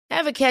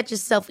Ever catch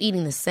yourself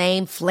eating the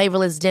same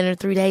flavorless dinner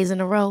 3 days in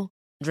a row?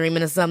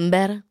 Dreaming of something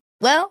better?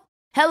 Well,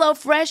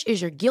 HelloFresh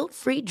is your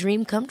guilt-free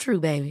dream come true,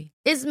 baby.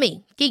 It's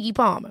me, Keke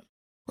Palmer.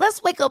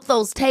 Let's wake up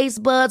those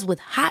taste buds with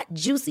hot,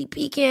 juicy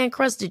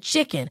pecan-crusted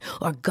chicken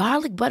or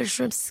garlic butter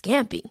shrimp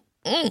scampi.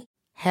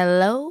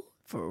 Hello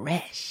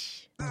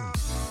Fresh.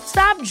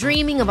 Stop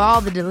dreaming of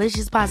all the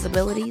delicious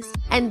possibilities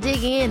and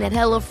dig in at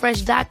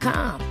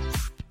HelloFresh.com.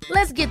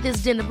 Let's get this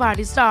dinner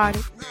party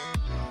started.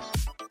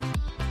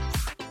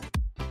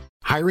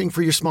 Hiring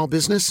for your small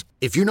business?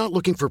 If you're not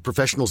looking for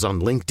professionals on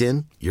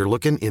LinkedIn, you're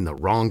looking in the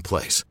wrong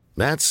place.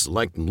 That's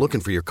like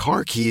looking for your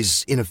car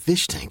keys in a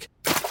fish tank.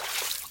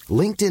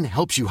 LinkedIn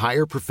helps you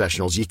hire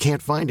professionals you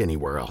can't find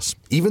anywhere else,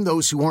 even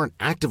those who aren't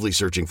actively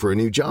searching for a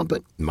new job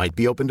but might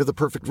be open to the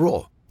perfect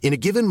role. In a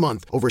given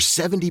month, over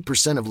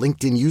 70% of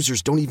LinkedIn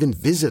users don't even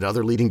visit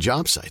other leading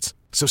job sites.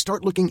 So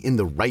start looking in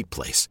the right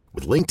place.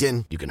 With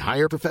LinkedIn, you can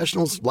hire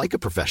professionals like a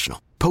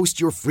professional.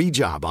 Post your free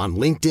job on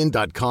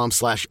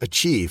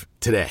linkedin.com/achieve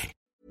today.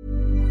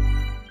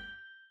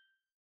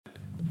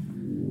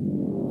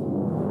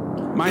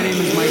 My name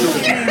is Michael.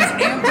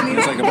 Anthony.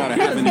 It's like about a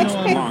half an inch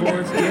long.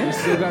 You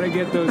still gotta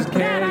get those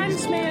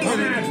kegs. Come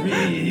at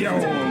me, yo,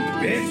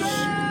 bitch.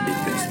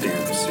 Eat this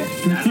damn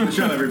shit.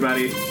 Shut up,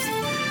 everybody.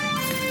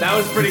 That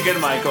was pretty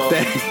good, Michael.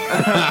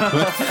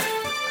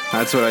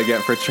 That's what I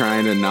get for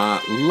trying to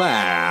not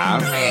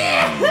laugh.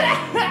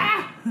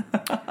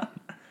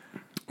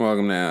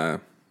 Welcome to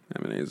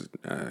M&A's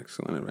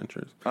Excellent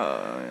Adventures.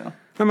 Yeah.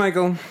 I'm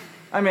Michael.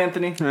 I'm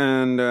Anthony.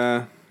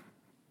 And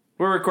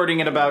we're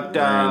recording at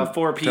about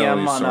 4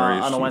 p.m.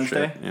 on a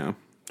Wednesday. Shit. Yeah,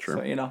 sure.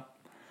 So,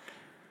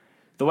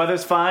 the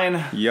weather's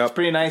fine. Yep. It's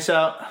pretty nice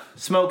out.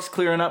 Smoke's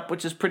clearing up,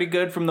 which is pretty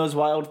good from those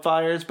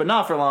wildfires, but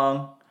not for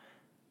long.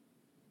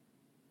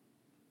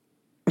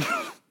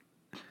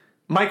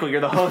 Michael,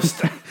 you're the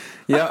host.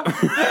 Yep.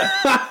 Michael's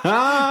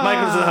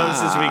the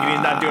host this week and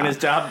he's not doing his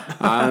job.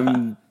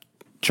 I'm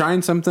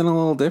trying something a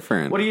little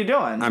different. What are you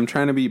doing? I'm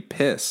trying to be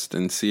pissed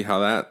and see how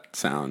that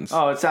sounds.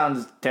 Oh, it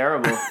sounds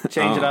terrible.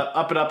 Change it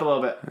up it up a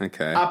little bit.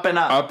 Okay. Up and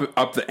up.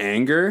 Up the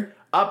anger?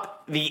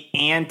 Up the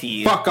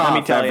ante. Fuck Let me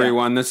off, tell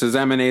everyone. This is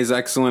M&A's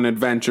Excellent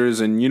Adventures,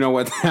 and you know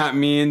what that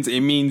means?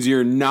 It means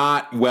you're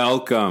not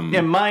welcome.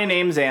 Yeah, my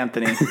name's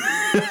Anthony.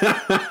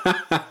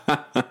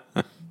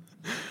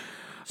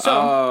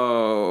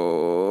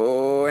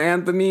 Oh,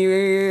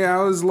 Anthony,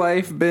 how's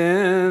life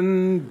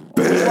been?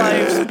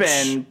 Life's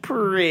been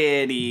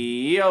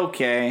pretty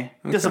okay.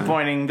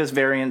 Disappointing. This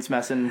variant's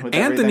messing with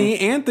everything.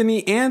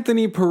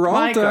 Anthony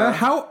Peralta, Micah.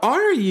 how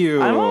are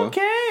you? I'm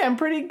okay. I'm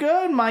pretty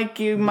good.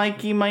 Mikey,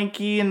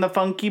 and the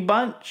Funky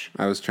Bunch.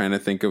 I was trying to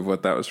think of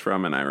what that was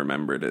from, and I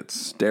remembered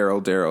it's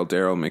Daryl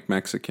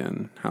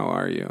McMexican. How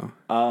are you?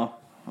 Oh,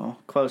 well,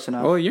 close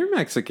enough. Oh, you're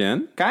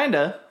Mexican.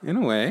 Kinda. In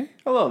a way.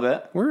 A little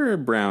bit. We're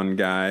brown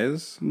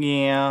guys.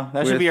 Yeah,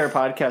 that should be our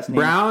podcast name.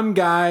 Brown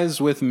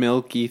guys with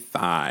milky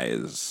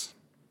thighs.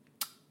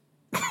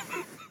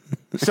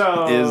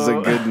 So is a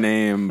good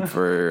name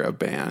for a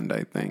band,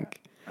 I think.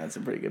 That's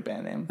a pretty good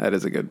band name. That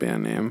is a good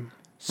band name.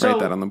 So, write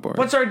that on the board.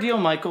 What's our deal,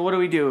 Michael? What do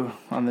we do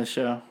on this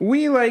show?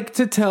 We like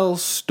to tell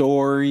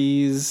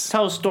stories.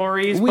 Tell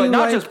stories, but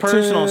not just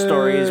personal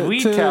stories.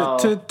 We tell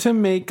to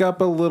make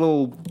up a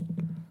little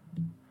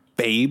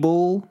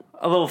fable.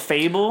 A little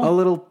fable? A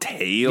little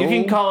tale. You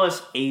can call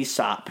us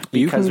Aesop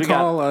because we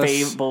got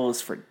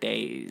fables for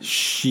days.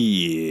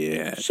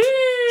 Shit.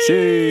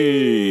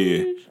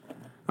 Sheesh.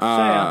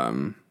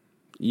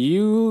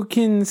 You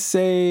can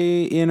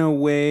say in a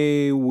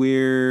way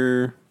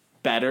we're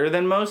better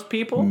than most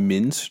people.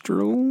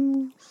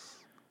 Minstrels?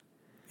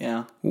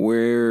 Yeah.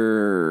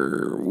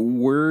 We're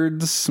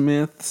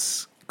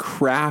wordsmiths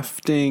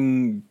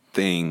crafting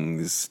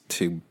things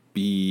to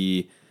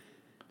be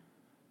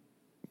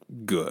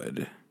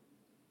good.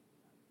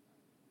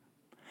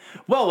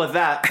 Well, with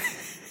that,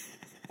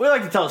 we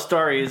like to tell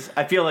stories.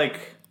 I feel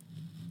like,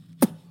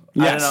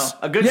 yes. I don't know,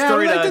 a good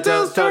story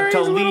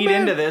to lead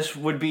into this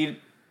would be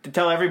to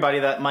tell everybody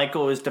that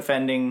Michael is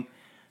defending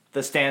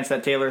the stance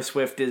that Taylor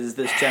Swift is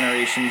this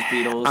generation's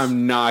Beatles.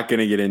 I'm not going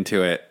to get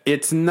into it.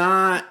 It's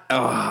not...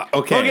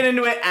 okay. We'll get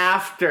into it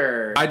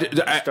after.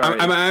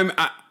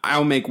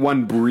 I'll make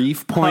one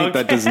brief point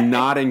that does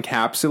not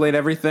encapsulate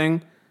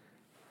everything.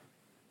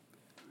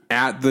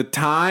 At the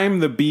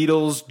time, the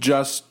Beatles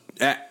just...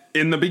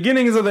 in the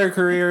beginnings of their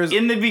careers...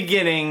 In the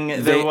beginning,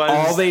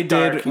 all they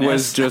darkness. did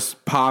was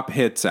just pop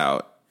hits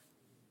out.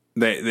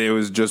 They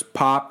was just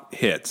pop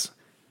hits.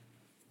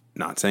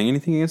 Not saying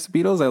anything against the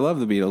Beatles. I love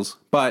the Beatles.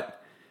 But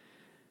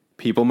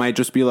people might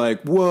just be like,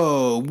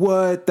 whoa,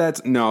 what?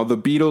 No, the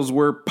Beatles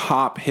were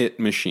pop hit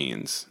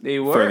machines. They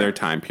were. For their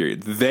time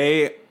period.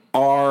 They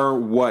are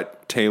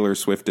what Taylor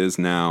Swift is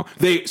now.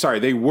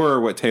 They were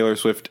what Taylor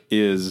Swift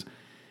is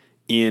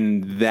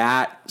in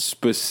that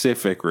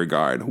specific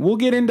regard. We'll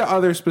get into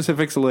other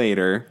specifics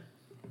later.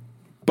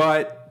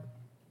 But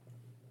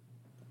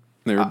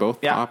they were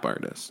both pop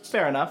artists.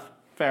 Fair enough.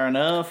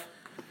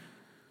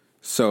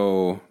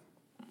 So...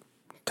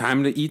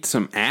 time to eat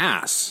some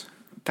ass.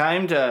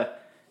 Time to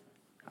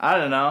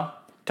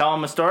Tell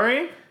him a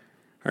story?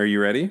 Are you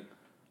ready?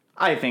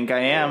 I think I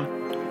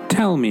am.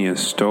 Tell me a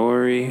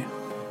story.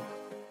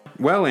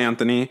 Well,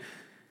 Anthony,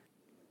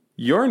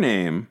 your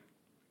name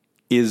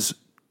is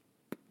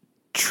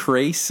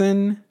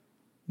Trayson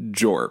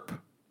Jorp.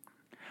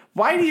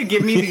 Why do you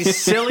give me these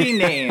silly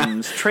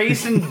names?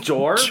 Trayson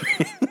Jorp?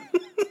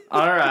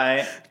 All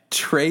right.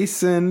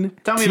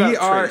 Trayson. Tell me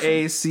about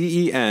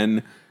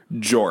Tracen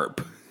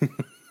Jorp.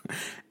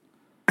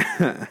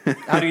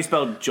 How do you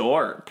spell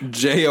Jorp?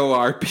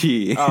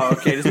 Jorp. Oh,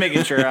 okay. Just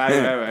making sure.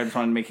 I just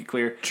wanted to make it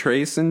clear.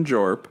 Trayson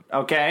Jorp.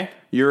 Okay.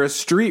 You're a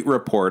street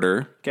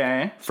reporter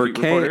Okay. for Street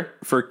reporter.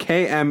 for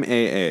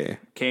KMAA.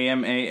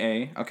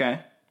 KMAA. Okay.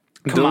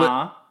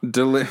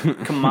 Deli-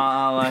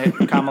 Kamala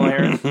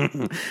Harris.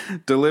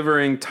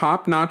 delivering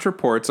top-notch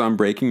reports on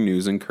breaking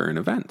news and current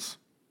events.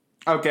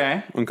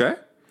 Okay. Okay?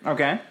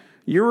 Okay.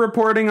 You're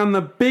reporting on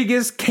the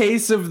biggest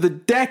case of the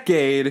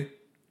decade,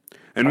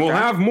 and we'll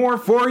have more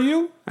for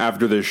you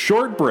after this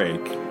short break.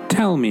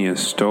 Tell me a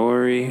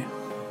story.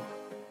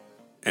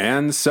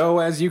 And so,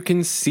 as you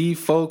can see,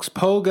 folks,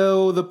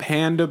 Pogo the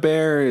panda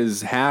bear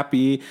is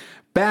happy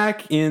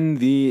back in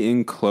the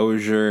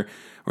enclosure.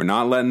 We're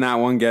not letting that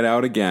one get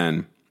out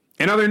again.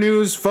 In other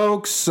news,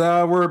 folks,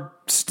 we're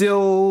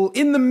still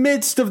in the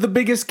midst of the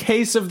biggest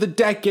case of the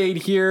decade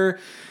here,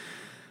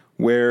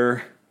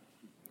 where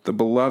the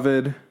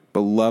beloved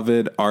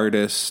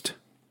artist,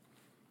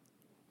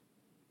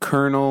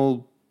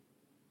 Colonel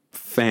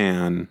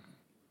Fan,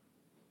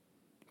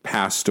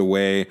 passed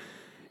away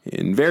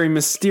in very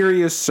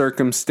mysterious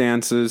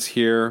circumstances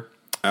here.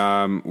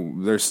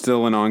 There's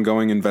still an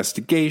ongoing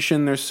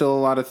investigation. There's still a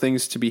lot of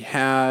things to be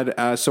had.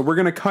 So we're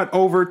going to cut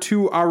over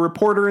to our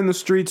reporter in the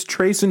streets,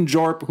 Trayson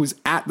Jorp, who's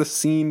at the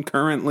scene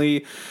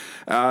currently.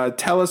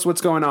 Tell us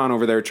what's going on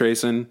over there,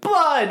 Trayson.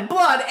 Blood,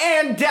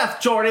 and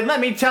death, Jordan. Let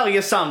me tell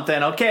you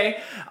something,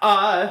 okay?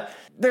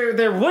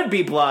 There would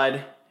be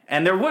blood,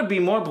 and there would be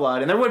more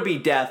blood, and there would be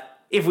death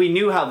if we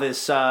knew how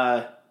this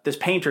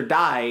painter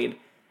died.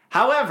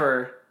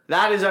 However,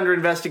 that is under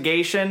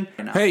investigation.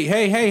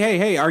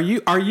 Hey! Are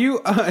you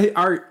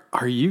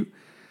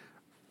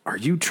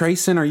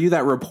Trayson? Are you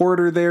that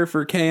reporter there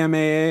for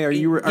KMAA? Are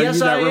you yes,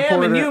 that I reporter?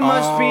 am, and you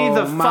must be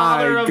the my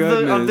father of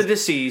goodness. the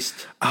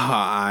deceased.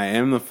 I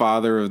am the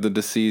father of the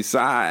deceased.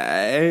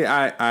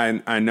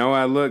 I know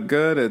I look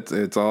good.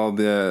 It's all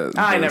the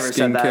I never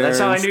said that. That's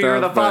how I knew you were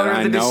the father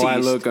of the deceased. I know I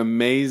look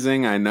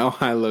amazing. I know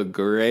I look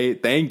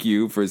great. Thank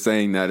you for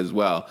saying that as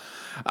well.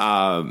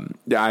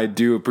 I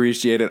do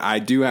appreciate it. I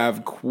do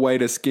have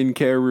quite a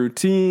skincare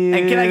routine.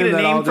 And can I get a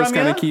name from just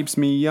kind you? of keeps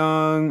me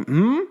young.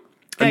 Can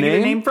I get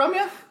a name from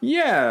you?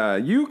 Yeah,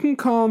 you can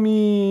call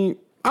me.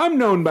 I'm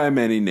known by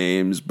many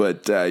names,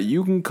 but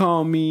you can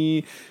call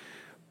me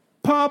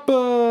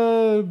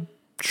Papa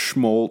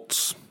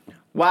Schmaltz.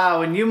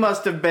 Wow, and you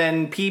must have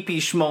been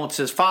Pee-Pee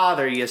Schmaltz's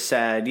father, you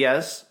said,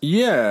 yes?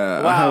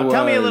 Yeah. Wow,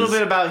 tell me a little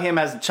bit about him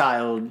as a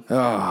child.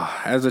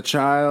 As a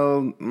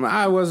child,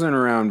 I wasn't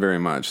around very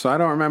much, so I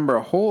don't remember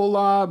a whole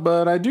lot,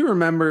 but I do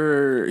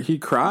remember he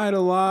cried a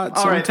lot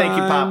sometimes. All right, thank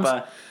you,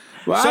 Papa.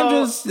 Well, So, I'm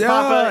just,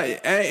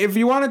 Papa, if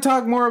you want to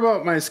talk more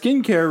about my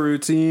skincare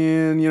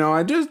routine,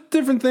 I just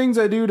different things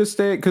I do to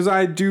stay, because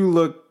I do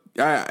look,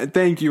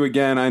 thank you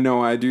again. I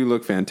know I do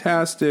look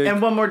fantastic.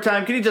 and one more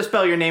time, can you just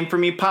spell your name for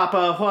me,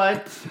 Papa?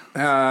 What?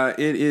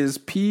 It is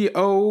POPP-A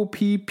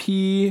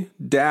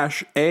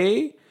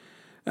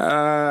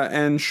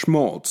and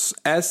Schmaltz,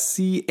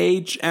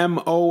 SCHMOLTZ.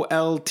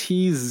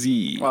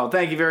 Well,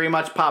 thank you very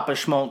much, Papa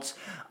Schmaltz.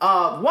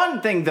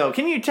 One thing, though,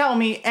 can you tell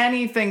me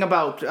anything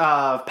about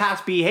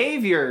past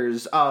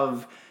behaviors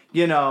of,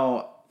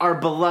 our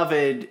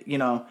beloved,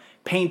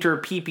 painter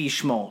Pee-Pee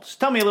Schmaltz?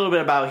 Tell me a little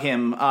bit about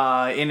him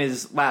in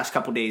his last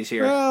couple days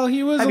here. Well,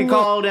 he was. Have you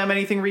called him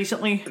anything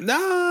recently?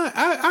 Nah,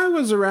 I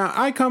was around.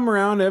 I come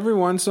around every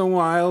once in a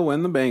while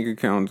when the bank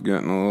account's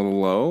getting a little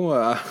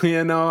low.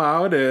 You know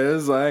how it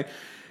is, but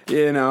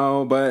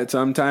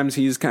sometimes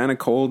he's kind of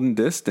cold and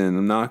distant.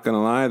 I'm not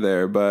gonna lie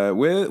there. But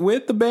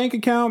with the bank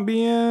account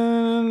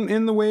being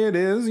in the way it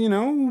is,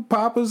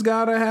 Papa's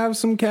gotta have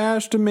some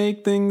cash to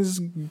make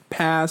things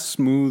pass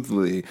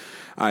smoothly.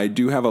 I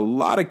do have a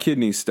lot of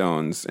kidney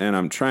stones, and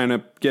I'm trying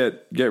to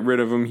get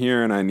rid of them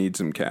here, and I need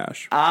some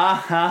cash.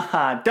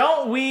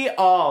 Don't we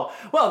all?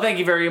 Well, thank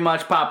you very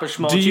much, Papa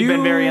Schmaltz. You've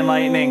been very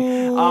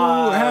enlightening.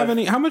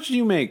 How much do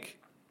you make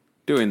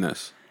doing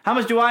this? How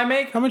much do I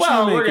make? How much do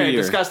you make we're a going to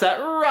year? discuss that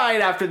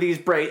right after these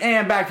breaks.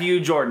 And back to you,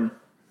 Jordan.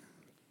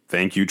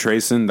 Thank you,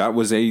 Trayson. That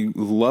was a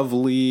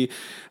lovely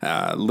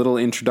little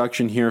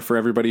introduction here for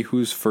everybody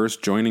who's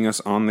first joining us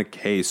on the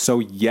case. So,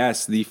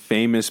 yes, the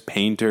famous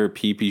painter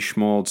Pee-Pee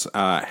Schmaltz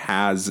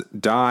has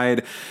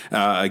died.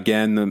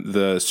 Again,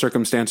 the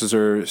circumstances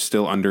are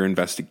still under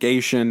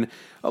investigation.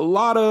 A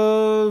lot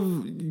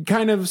of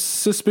kind of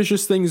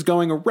suspicious things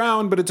going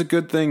around, but it's a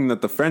good thing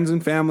that the friends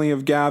and family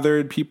have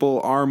gathered.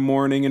 People are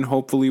mourning, and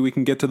hopefully we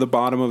can get to the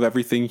bottom of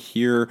everything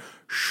here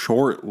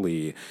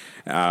shortly.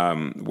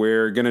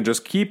 We're going to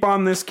just keep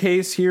on this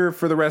case here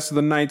for the rest of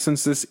the night,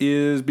 since this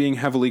is being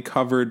heavily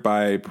covered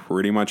by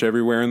pretty much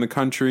everywhere in the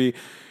country.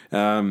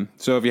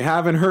 So if you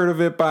haven't heard of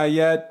it by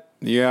yet,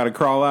 you got to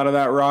crawl out of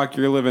that rock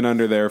you're living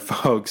under there,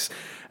 folks.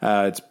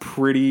 It's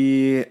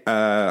pretty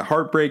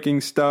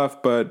heartbreaking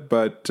stuff,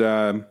 but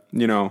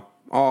you know,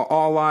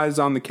 all eyes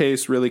on the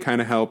case really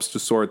kind of helps to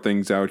sort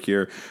things out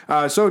here.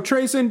 So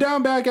Trayson,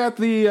 down back at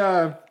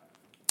the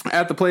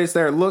place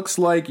there, it looks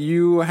like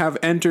you have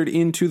entered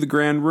into the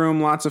grand room.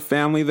 Lots of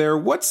family there.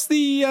 What's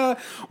the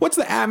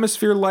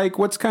atmosphere like?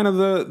 What's kind of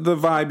the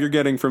vibe you're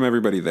getting from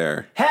everybody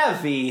there?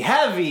 Heavy,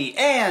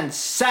 and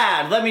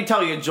sad. Let me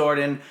tell you,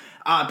 Jordan.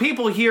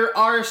 People here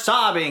are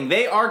sobbing.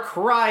 They are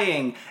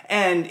crying.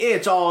 And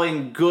it's all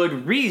in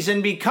good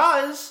reason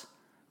because,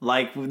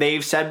 like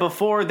they've said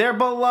before, their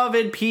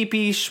beloved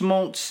Pee-Pee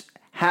Schmaltz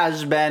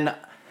has been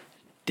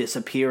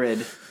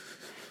disappeared.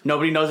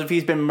 Nobody knows if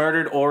he's been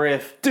murdered or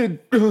if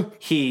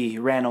he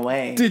ran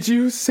away. Did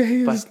you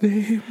say his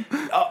name?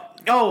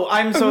 Oh,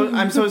 I'm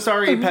so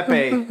sorry,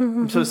 Pepe.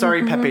 I'm so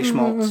sorry, Pepe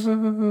Schmaltz.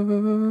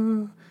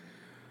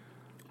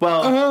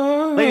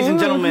 Well, ladies and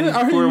gentlemen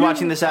who are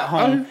watching this at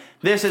home,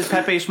 this is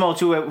Pepe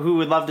Schmaltz who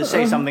would love to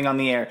say something on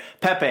the air.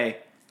 Pepe,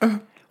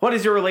 what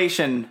is your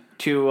relation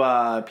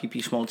to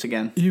Pee-Pee Schmaltz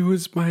again? He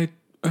was my...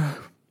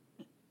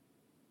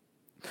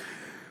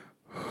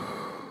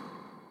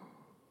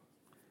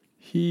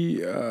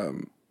 He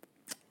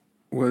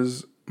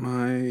was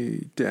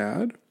my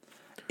dad.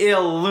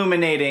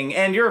 Illuminating.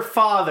 And your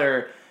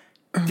father,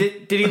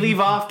 did he leave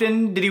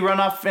often? Did he run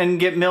off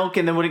and get milk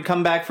and then would he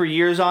come back for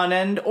years on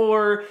end?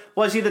 Or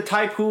was he the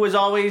type who was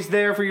always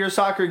there for your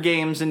soccer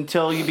games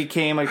until you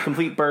became a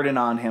complete burden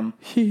on him?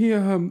 He,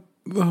 it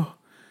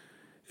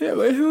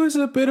was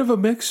a bit of a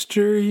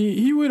mixture.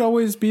 He would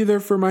always be there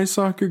for my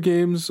soccer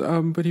games,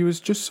 but he was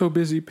just so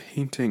busy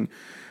painting.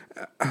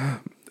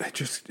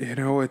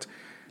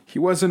 He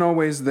wasn't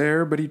always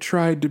there, but he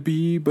tried to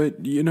be.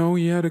 But, you know,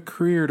 he had a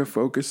career to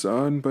focus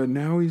on, but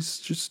now he's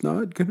just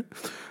not going to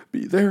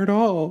be there at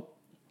all.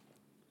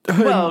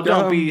 Well,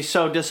 don't be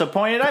so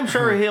disappointed. I'm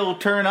sure he'll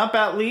turn up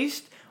at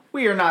least.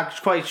 We are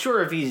not quite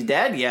sure if he's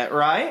dead yet,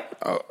 right?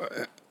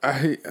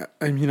 I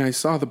mean, I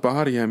saw the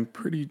body. I'm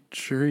pretty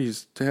sure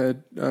he's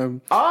dead.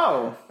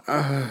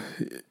 I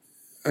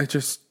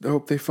just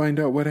hope they find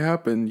out what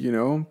happened, you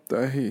know?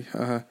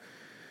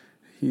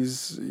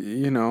 He's,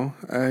 you know,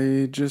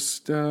 I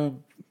just, you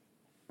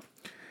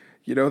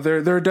know,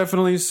 there are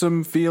definitely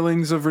some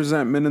feelings of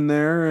resentment in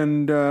there,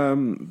 and I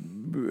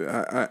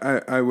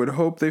would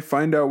hope they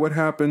find out what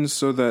happened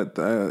so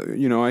that,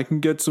 you know, I can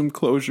get some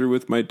closure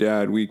with my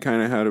dad. We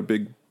kind of had a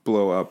big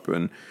blow up,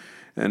 and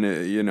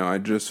it, you know, I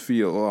just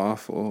feel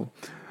awful.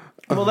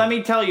 Well, let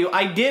me tell you,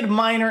 I did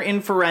minor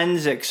in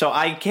forensics, so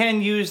I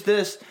can use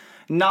this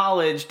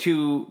knowledge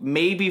to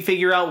maybe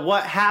figure out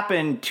what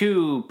happened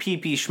to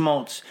Pee-Pee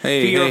Schmaltz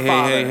to your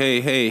father.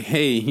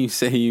 Hey, you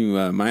say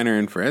you minor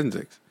in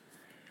forensics?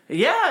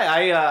 Yeah,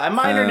 I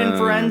minored in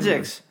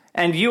forensics.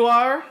 And you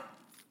are?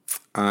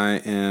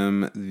 I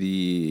am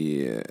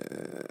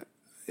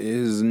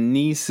his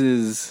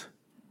niece's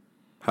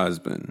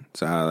husband.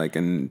 So like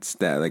a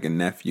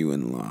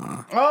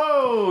nephew-in-law.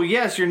 Oh,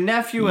 yes, your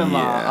nephew-in-law.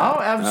 Yeah. Oh,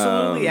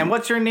 absolutely. And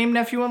what's your name,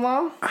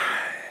 nephew-in-law?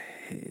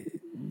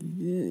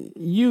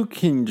 You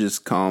can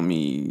just call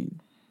me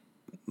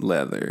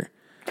Leather.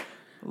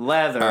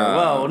 Leather.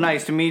 Well,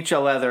 nice to meet you,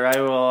 Leather. I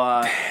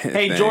will. Hey,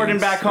 Thanks. Jordan,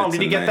 back home. It's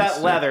Did you get nice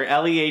that? Leather.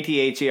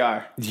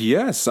 Leather.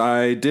 Yes,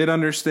 I did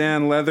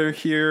understand Leather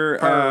here.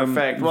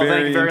 Perfect. Well,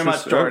 thank you very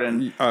much,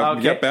 Jordan.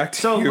 Okay. Yep, back to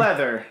you. So,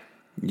 Leather.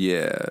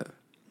 Yeah.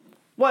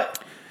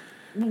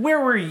 Where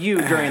were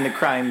you during the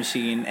crime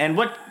scene? And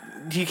what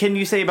can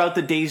you say about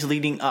the days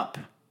leading up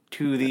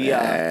to the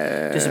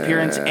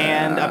disappearance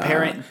and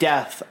apparent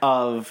death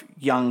of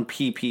young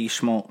Pee-Pee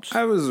Schmaltz?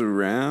 I was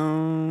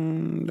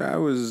around. I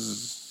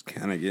was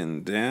kind of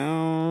getting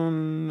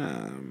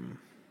down.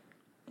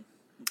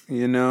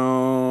 You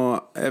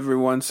know, every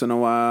once in a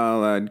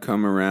while I'd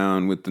come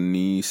around with the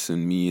niece,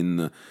 and me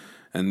and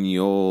the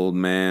old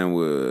man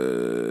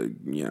would,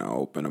 you know,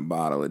 open a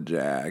bottle of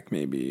Jack,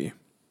 maybe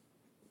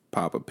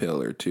pop a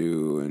pill or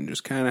two, and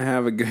just kind of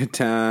have a good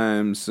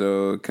time.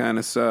 So it kind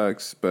of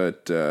sucks,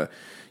 but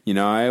you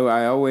know,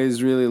 I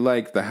always really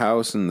liked the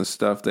house and the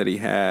stuff that he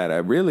had. I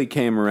really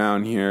came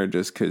around here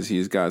just because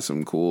he's got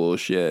some cool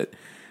shit.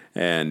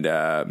 And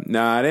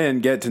no, I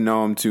didn't get to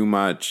know him too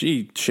much.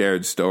 He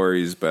shared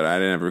stories, but I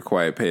never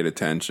quite paid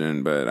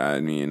attention. But I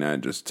mean, I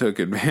just took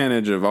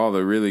advantage of all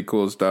the really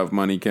cool stuff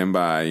money can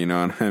buy. You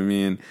know what I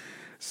mean?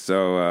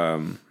 So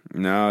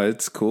no,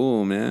 it's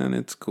cool, man.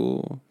 It's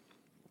cool.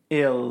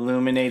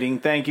 Illuminating.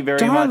 Thank you very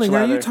Darling, much,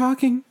 Leather.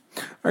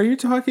 Are you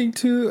talking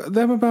to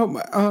them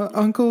about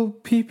Uncle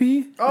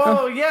Pee-Pee?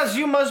 Oh, yes,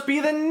 you must be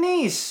the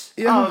niece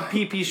of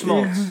Pee-Pee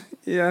Schmaltz.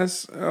 Yeah,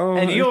 yes. Oh,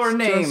 and your it's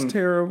name? just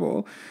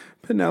terrible.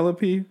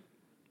 Penelope.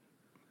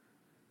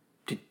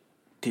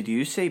 Did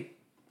you say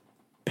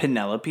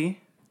Penelope?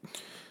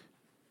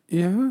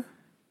 Yeah?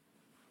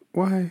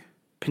 Why?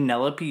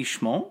 Penelope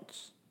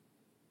Schmaltz?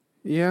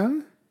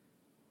 Yeah?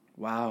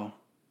 Wow.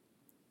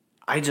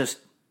 I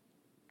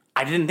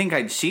didn't think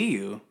I'd see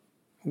you.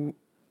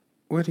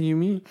 What do you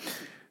mean?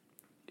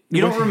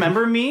 You don't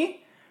remember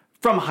me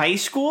from high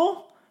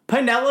school?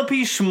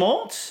 Penelope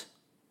Schmaltz?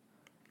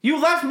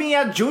 You left me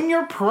at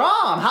junior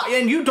prom,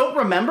 and you don't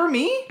remember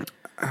me?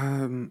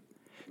 Trayson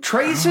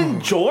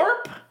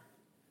Jorp?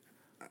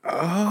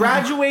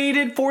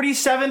 Graduated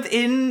 47th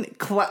in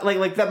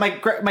like that.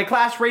 My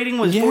class rating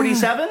was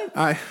 47.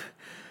 I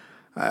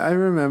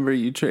remember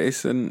you,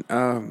 Trayson.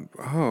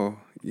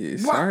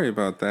 Sorry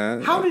about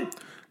that. How did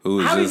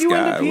this you guy?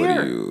 end up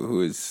here?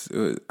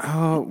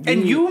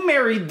 And you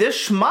married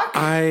this schmuck?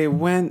 I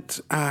went.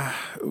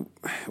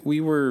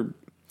 We were.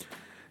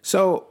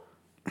 So,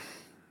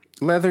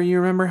 Leather, you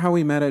remember how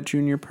we met at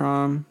junior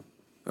prom?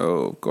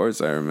 Oh, of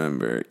course I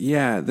remember.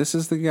 Yeah, this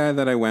is the guy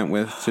that I went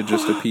with to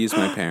just appease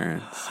my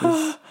parents.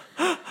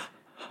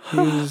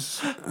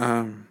 He's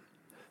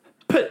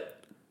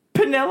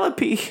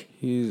Penelope.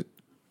 He's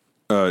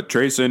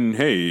Trayson.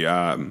 Hey,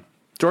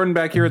 Jordan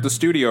back here at the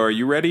studio. Are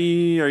you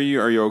ready? Are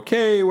you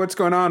okay? What's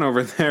going on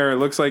over there? It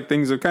looks like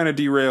things have kind of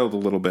derailed a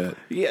little bit.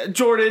 Yeah,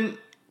 Jordan.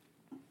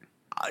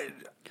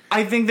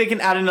 I think they can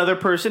add another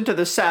person to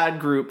the sad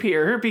group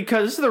here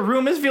because the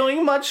room is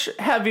feeling much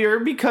heavier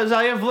because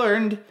I have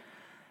learned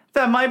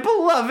that my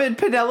beloved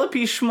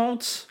Penelope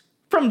Schmaltz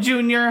from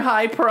junior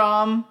high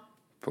prom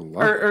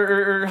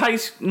or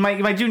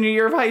my junior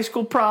year of high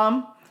school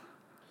prom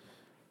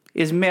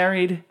is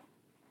married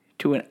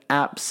to an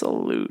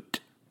absolute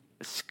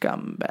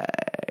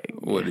scumbag.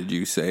 What did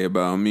you say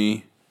about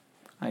me?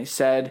 I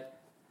said,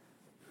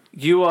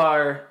 you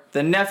are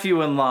the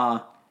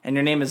nephew-in-law and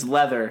your name is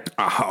Leather.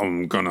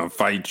 I'm gonna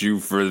fight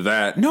you for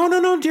that. No,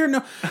 dear,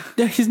 no.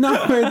 He's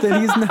not worth it.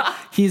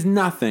 He's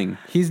nothing.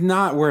 He's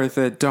not worth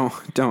it. Don't.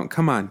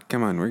 Come on.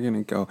 We're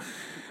gonna go.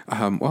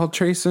 Well,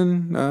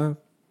 Trayson,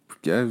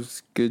 it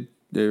was good.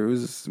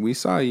 We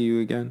saw you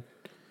again.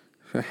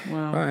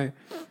 Well, bye.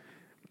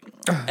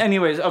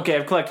 Anyways, okay,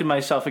 I've collected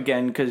myself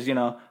again because,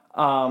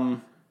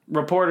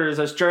 reporters,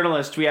 as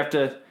journalists, we have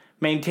to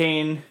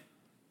maintain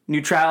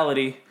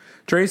neutrality.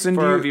 Trayson,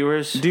 for our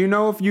viewers. Do you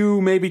know if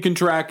you maybe can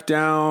track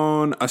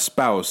down a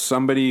spouse,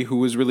 somebody who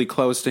was really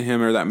close to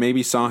him or that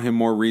maybe saw him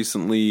more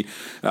recently?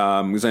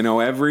 Because I know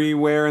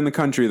everywhere in the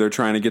country they're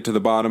trying to get to the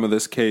bottom of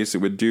this case. It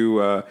would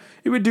do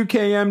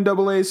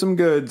KMAA some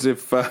goods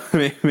if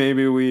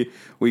maybe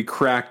we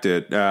cracked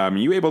it.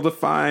 You able to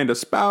find a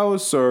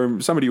spouse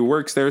or somebody who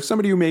works there,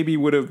 somebody who maybe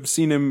would have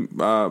seen him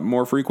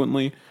more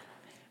frequently?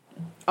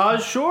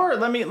 Sure.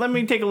 Let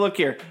me take a look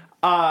here.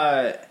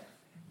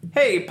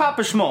 Hey,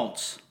 Papa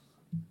Schmaltz.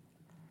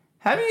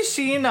 Have you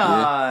seen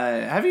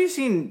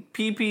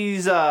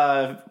Pee-Pee's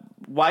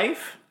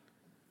wife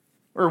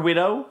or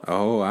widow?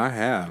 Oh, I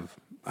have.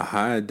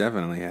 I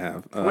definitely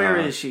have. Where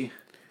is she?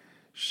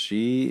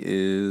 She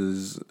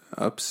is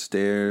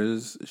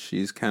upstairs.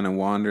 She's kind of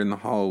wandering the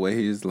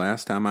hallways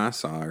last time I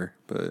saw her,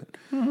 but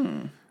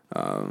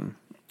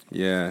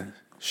yeah.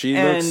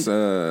 She looks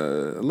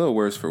a little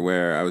worse for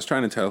wear. I was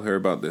trying to tell her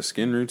about the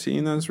skin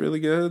routine that's really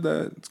good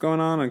that's going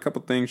on, and a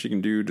couple things she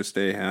can do to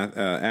stay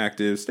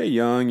active, stay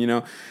young,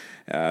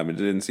 It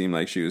didn't seem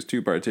like she was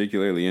too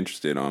particularly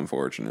interested,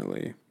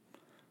 unfortunately.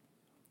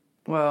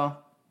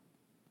 Well,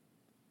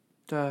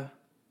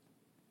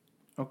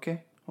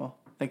 okay. Well,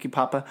 thank you,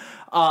 Papa.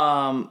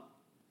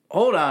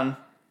 Hold on.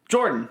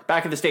 Jordan,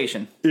 back at the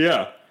station.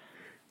 Yeah.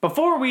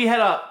 Before we head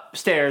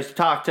upstairs to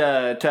talk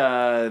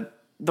to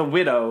the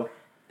widow,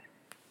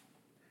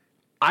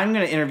 I'm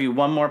going to interview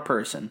one more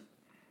person.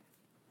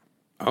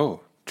 Oh,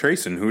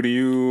 Trayson, who do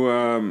you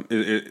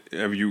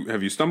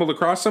have you stumbled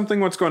across something?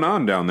 What's going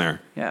on down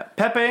there? Yeah,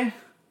 Pepe.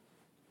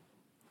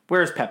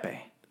 Where's Pepe?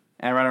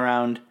 And I run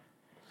around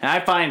and I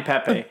find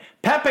Pepe.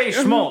 Pepe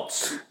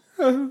Schmaltz.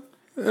 I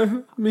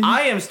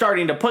am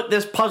starting to put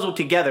this puzzle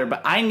together,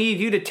 but I need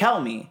you to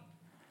tell me,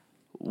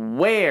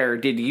 where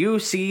did you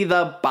see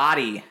the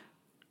body?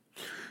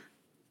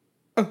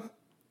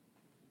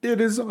 In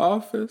his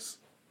office.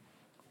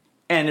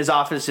 And his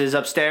office is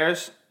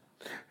upstairs?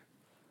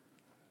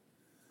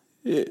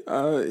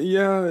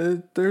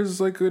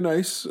 There's like a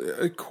nice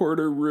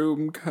quarter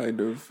room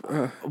kind of.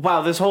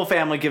 Wow, this whole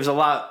family gives a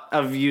lot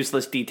of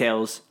useless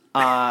details.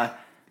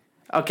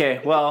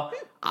 Okay, well,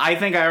 I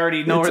think I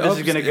already know where this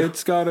is going to go.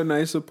 It's got a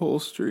nice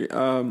upholstery.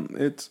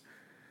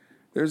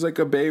 There's like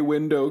a bay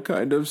window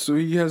kind of, so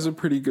he has a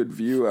pretty good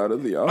view out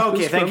of the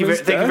office. Okay, thank you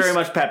very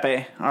much,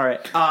 Pepe. All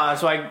right.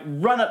 So I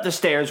run up the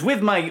stairs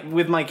with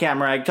my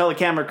camera. I tell the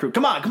camera crew,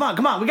 come on,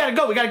 we gotta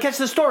go. We gotta catch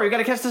the story.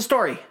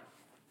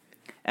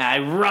 And I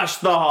rush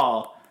the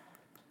hall,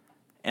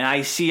 and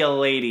I see a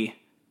lady.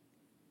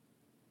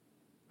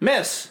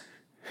 Miss.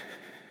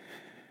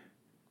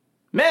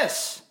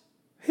 Yes.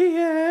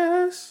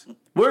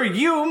 Were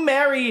you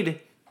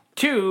married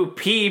to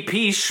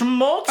P.P.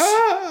 Schmaltz?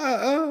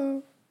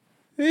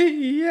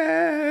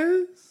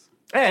 Yes.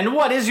 And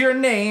what is your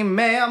name,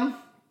 ma'am?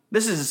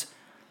 This is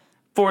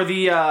for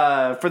the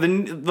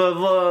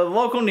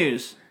local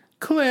news.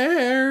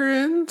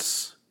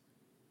 Clarence.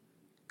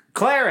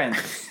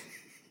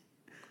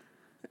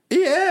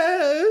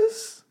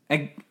 Yes.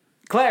 And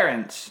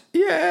Clarence.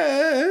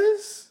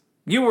 Yes.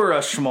 You were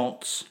a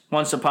schmaltz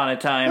once upon a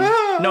time.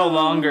 No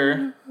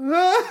longer.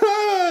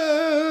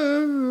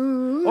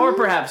 Or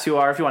perhaps you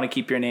are if you want to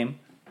keep your name.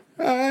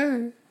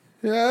 I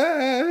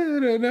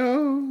don't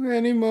know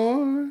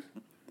anymore.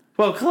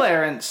 Well,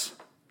 Clarence,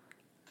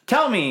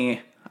 tell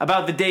me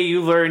about the day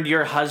you learned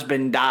your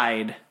husband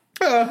died.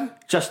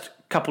 Just a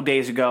couple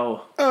days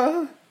ago.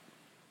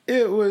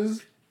 It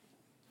was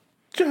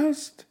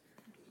just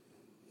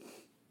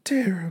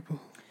terrible.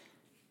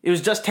 It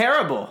was just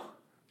terrible.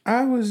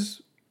 I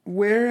was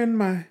wearing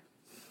my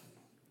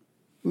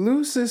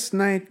loosest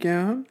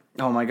nightgown.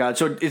 Oh my god,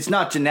 so it's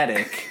not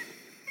genetic.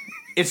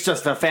 It's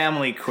just a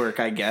family quirk,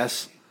 I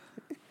guess.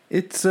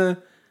 It's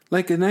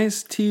like a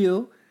nice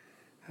teal,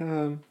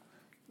 and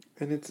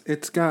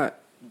it's got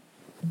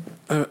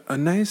a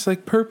nice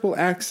like purple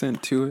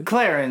accent to it.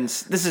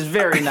 Clarence, this is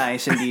very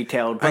nice and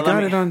detailed. But I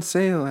got it on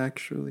sale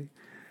actually,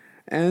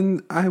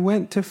 and I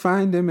went to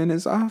find him in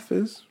his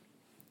office,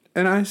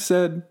 and I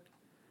said,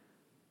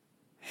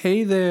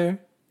 "Hey there,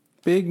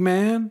 big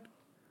man,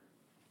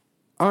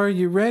 are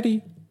you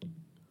ready?"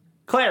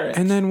 Clarence.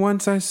 And then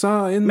once I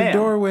saw in the Ma'am.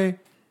 doorway,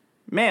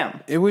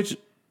 Ma'am. which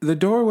the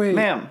doorway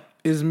Ma'am.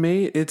 is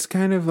made, it's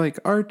kind of like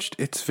arched.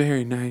 It's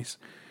very nice.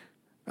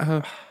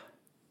 And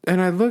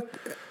I looked,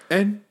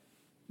 and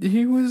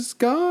he was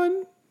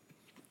gone.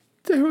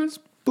 There was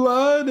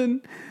blood,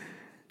 and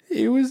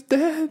he was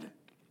dead.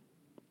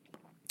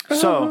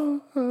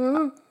 So,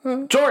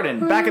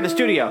 Jordan, back at the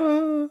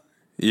studio.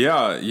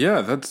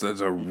 Yeah, that's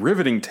a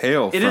riveting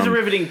tale. It is a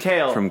riveting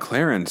tale. from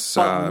Clarence.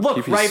 But look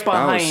Peepy's right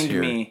spouse behind here.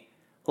 me.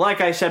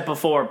 Like I said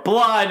before,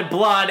 blood,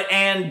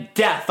 and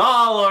death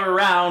all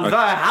around. The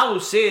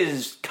house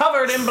is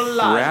covered in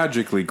blood.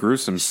 Tragically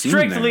gruesome scene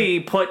there.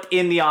 Strictly put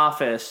in the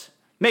office.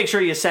 Make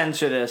sure you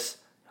censor this.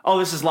 Oh,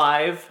 this is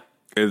live?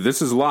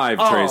 This is live,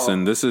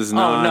 Trayson. This is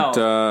not.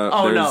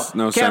 There's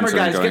no Camera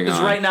censoring guys, going get this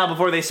on. right now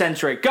before they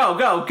censor it. Go.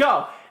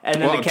 And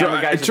then the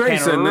camera guys just pan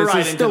Trayson, this right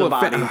is into still the a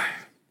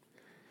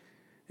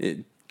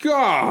body.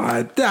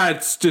 God,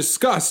 that's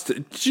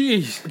disgusting.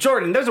 Jeez.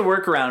 Jordan, there's a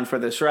workaround for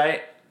this,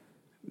 right?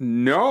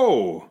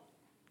 No.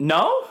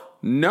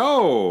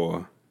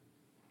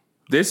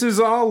 This is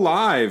all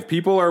live.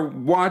 People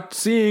are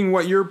seeing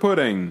what you're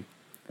putting.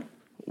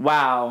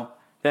 Wow.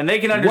 Then they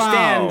can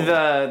understand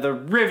the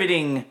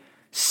riveting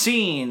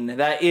scene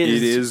that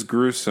is... It is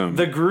gruesome.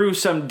 The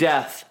gruesome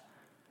death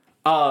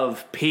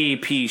of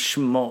P.P.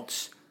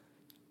 Schmaltz.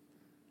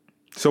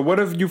 So what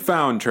have you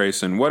found,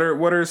 Trayson? What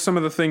are some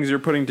of the things you're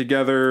putting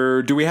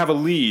together? Do we have a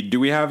lead? Do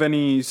we have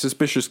any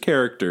suspicious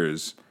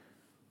characters?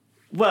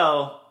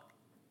 Well,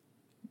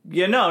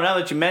 now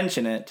that you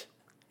mention it,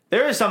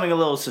 there is something a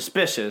little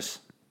suspicious.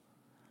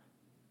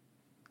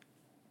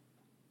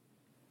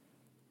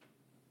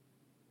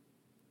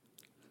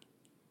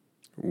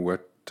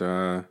 What's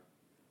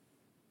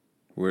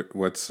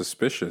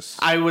suspicious?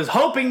 I was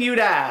hoping you'd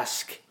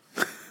ask.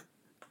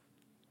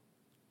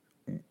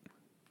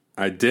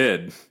 I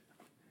did.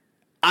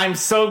 I'm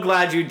so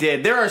glad you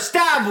did. There are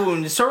stab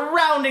wounds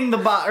surrounding the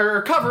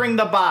covering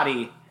the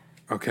body.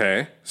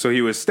 Okay, so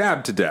he was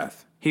stabbed to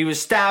death. He was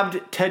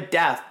stabbed to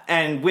death,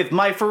 and with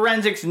my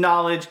forensics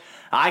knowledge,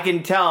 I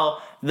can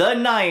tell the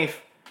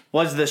knife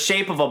was the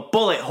shape of a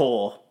bullet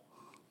hole.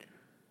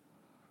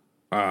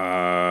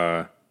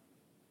 Well,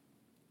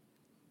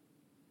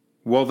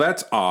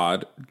 that's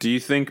odd. Do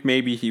you think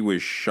maybe he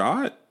was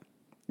shot?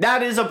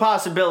 That is a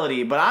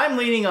possibility, but I'm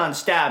leaning on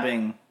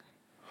stabbing.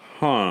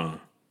 Huh.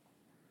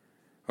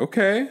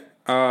 Okay.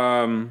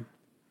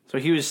 So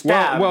he was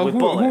stabbed with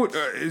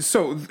bullets.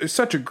 So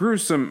such a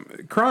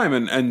gruesome crime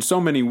and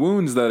so many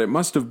wounds that it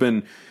must have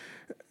been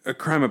a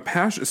crime of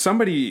passion.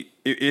 Somebody,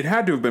 it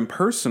had to have been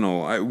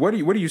personal. What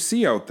do you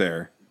see out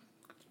there?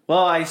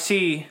 Well, I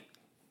see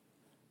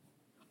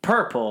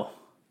purple.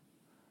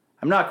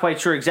 I'm not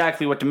quite sure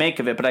exactly what to make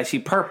of it, but I see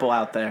purple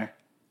out there.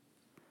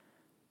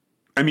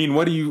 I mean,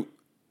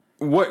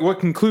 what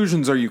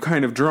conclusions are you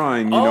kind of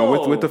drawing,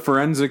 with the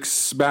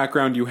forensics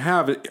background you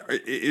have?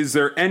 Is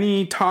there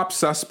any top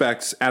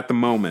suspects at the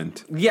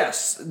moment?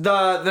 Yes,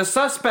 the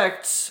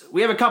suspects,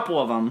 we have a couple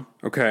of them.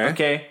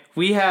 Okay.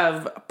 We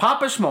have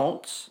Papa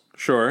Schmaltz.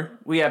 Sure.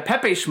 We have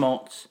Pepe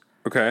Schmaltz.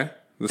 Okay.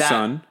 The That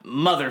son.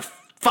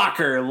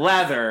 motherfucker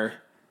Leather.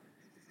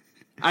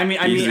 I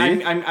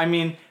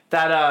mean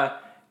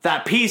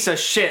that piece of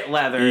shit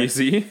Leather.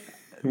 Easy.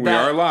 We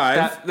are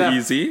live. that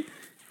Easy.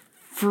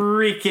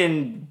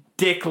 Freaking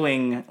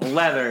dickling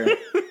Leather.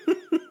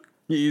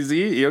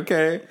 Easy.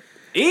 Okay.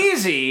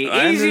 Easy?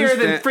 I Easier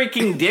than understand.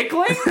 freaking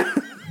dickling?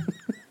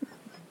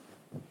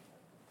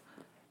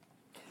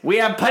 We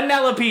have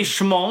Penelope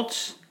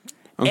Schmaltz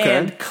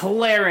and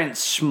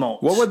Clarence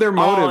Schmaltz. What would their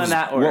motives? All in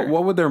that order.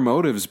 What would their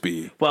motives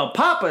be? Well,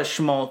 Papa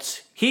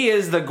Schmaltz, he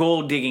is the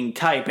gold-digging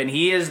type, and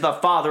he is the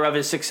father of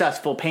his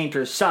successful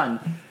painter's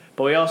son.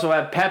 But we also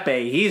have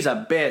Pepe. He's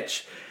a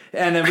bitch.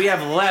 And then we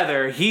have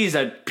Leather. He's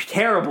a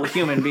terrible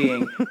human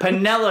being.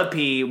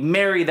 Penelope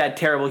married that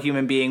terrible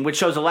human being, which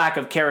shows a lack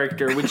of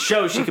character, which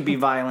shows she could be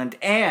violent.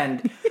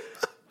 And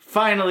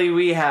finally,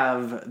 we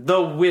have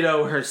the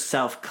widow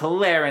herself,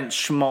 Clarence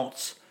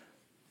Schmaltz.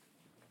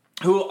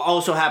 who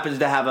also happens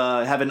to have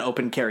an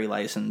open carry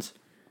license.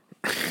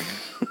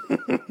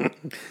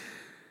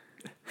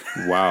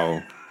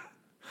 Wow.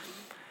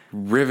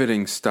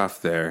 Riveting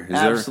stuff there.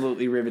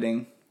 Absolutely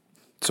riveting.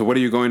 So what are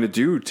you going to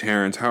do,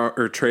 Terrence?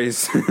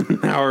 Trace?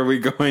 How are we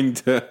going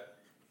to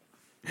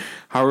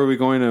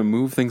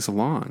move things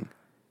along?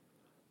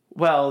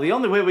 Well, the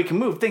only way we can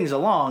move things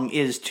along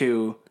is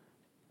to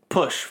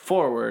push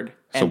forward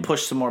and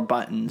push some more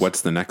buttons.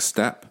 What's the next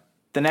step?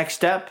 The next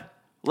step,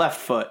 left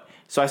foot.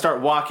 So I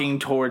start walking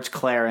towards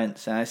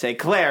Clarence, and I say,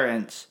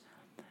 Clarence,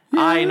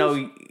 yes. I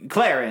know,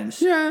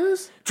 Clarence.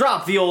 Yes.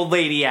 Drop the old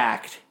lady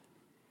act.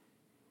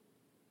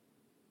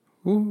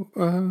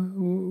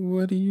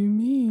 What do you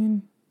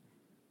mean?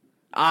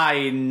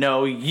 I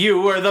know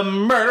you are the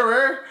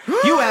murderer.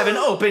 You have an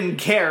open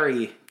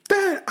carry.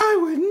 That I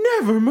would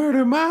never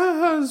murder my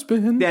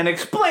husband. Then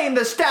explain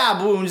the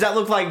stab wounds that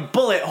look like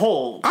bullet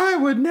holes. I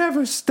would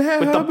never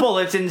stab. With the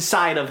bullets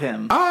inside of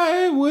him.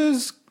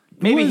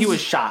 Maybe he was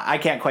shot. I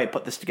can't quite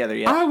put this together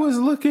yet. I was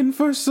looking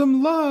for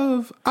some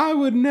love. I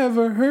would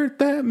never hurt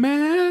that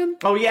man.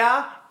 Oh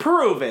yeah?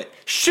 Prove it.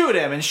 Shoot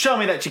him and show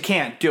me that you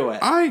can't do it.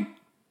 I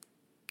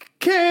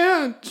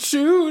can't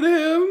shoot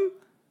him.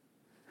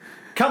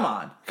 Come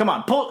on.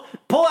 Pull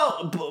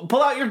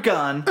out your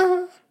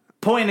gun.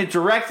 Point it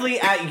directly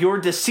at your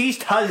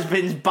deceased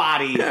husband's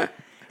body.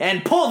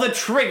 And pull the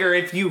trigger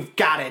if you've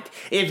got it.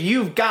 If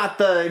you've got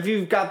the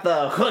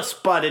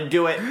chutzpah to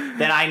do it,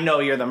 then I know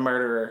you're the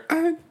murderer.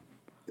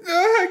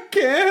 I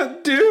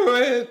can't do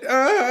it.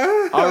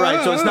 All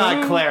right, so it's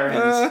not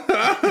Clarence.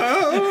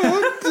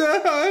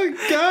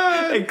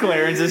 God. And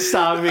Clarence is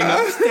sobbing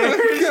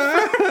upstairs.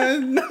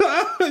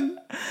 God.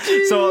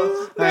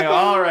 So I go,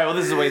 all right, well,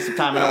 this is a waste of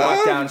time. And I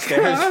walk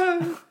downstairs.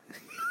 God.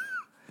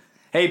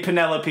 Hey,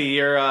 Penelope,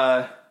 you're,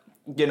 Yeah.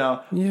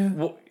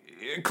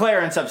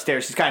 Clarence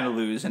upstairs. She's kind of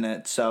losing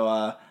it. So,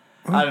 I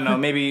don't know.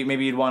 Maybe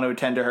you'd want to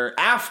attend to her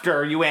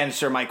after you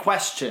answer my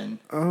question.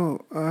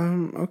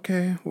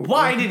 Okay.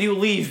 Why did you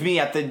leave me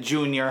at the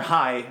junior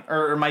high,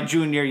 or my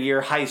junior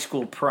year high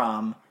school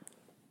prom?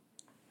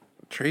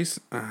 Trace,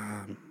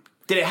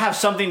 Did it have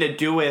something to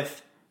do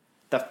with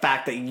the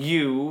fact that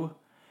you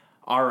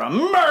are a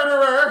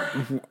murderer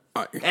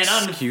and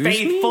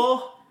unfaithful?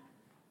 Me?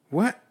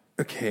 What?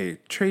 Okay,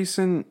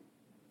 Trayson,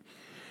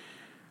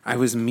 I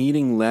was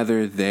meeting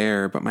Leather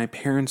there, but my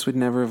parents would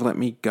never have let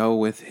me go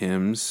with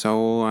him,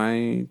 so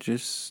I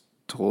just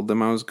told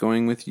them I was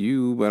going with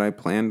you, but I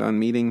planned on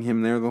meeting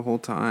him there the whole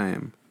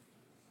time.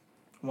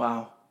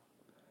 Wow.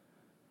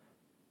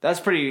 That's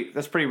pretty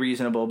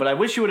reasonable, but I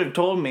wish you would have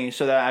told me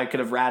so that I could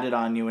have ratted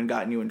on you and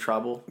gotten you in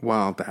trouble.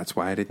 Well, that's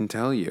why I didn't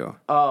tell you.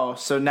 Oh,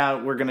 so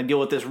now we're going to deal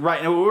with this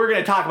right now. We're going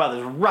to talk about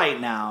this right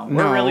now.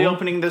 We're really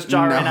opening this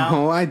jar right now?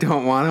 No, I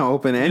don't want to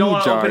open any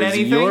jars. Open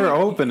anything? You're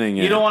opening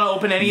it. You don't want to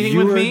open anything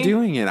with me? You are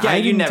doing it. Yeah, I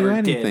you didn't never do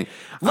anything. did.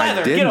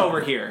 Leather, get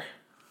over here.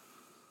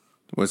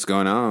 What's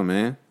going on,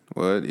 man?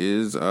 What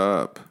is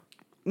up?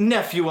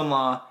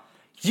 Nephew-in-law,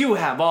 you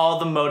have all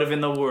the motive in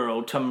the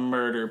world to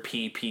murder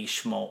P.P.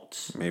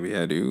 Schmaltz. Maybe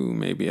I do,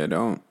 maybe I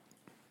don't.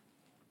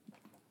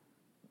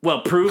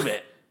 Well, prove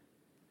it.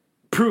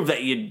 Prove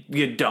that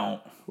you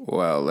don't.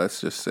 Well,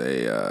 let's just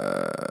say,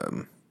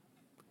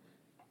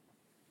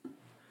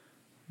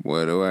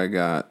 what do I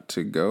got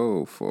to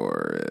go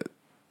for it?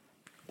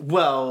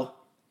 Well,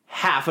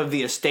 half of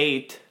the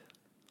estate.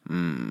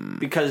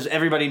 Because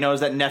everybody knows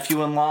that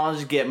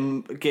nephew-in-laws get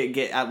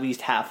at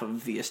least half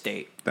of the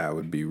estate. That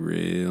would be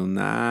real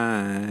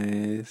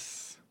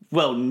nice.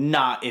 Well,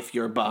 not if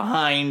you're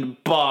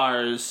behind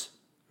bars.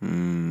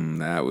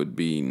 That would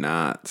be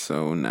not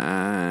so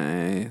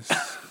nice.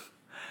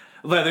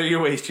 Leather,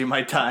 you're wasting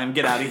my time.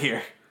 Get out of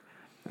here.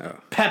 Oh.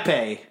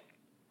 Pepe.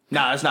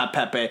 No, it's not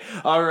Pepe.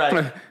 All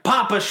right.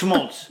 Papa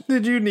Schmaltz.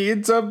 Did you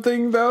need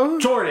something, though?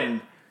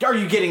 Jordan, are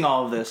you getting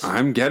all of this?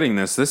 I'm getting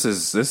this. This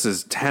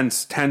is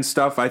tense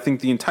stuff. I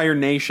think the entire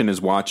nation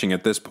is watching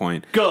at this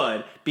point.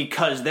 Good,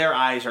 because their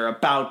eyes are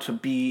about to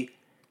be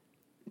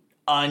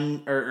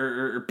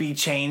be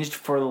changed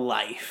for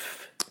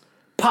life.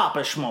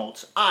 Papa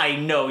Schmaltz, I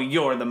know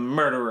you're the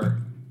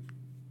murderer.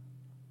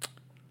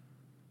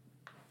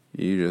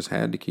 You just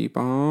had to keep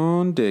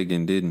on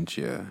digging, didn't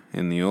you?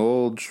 In the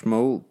old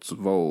Schmaltz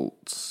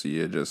vaults,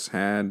 you just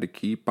had to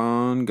keep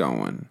on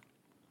going.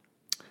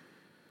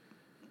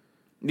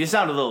 You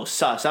sound a little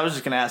sus. I was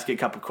just going to ask you a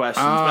couple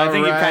questions, but I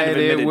think you kind of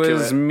admitted to it. It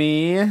was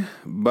me,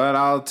 but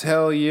I'll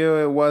tell you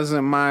it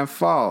wasn't my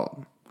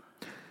fault.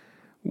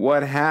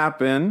 What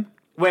happened?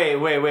 Wait.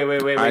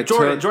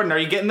 Jordan, are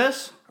you getting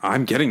this?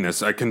 I'm getting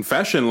this. A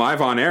confession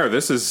live on air.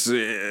 This is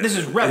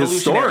revolutionary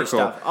historical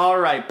stuff. All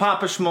right,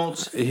 Papa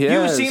Schmaltz,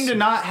 yes. You seem to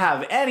not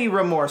have any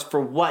remorse for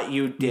what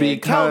you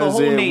did. Tell the whole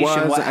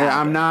nation what happened.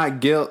 I'm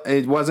not guilty.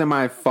 It wasn't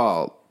my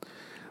fault.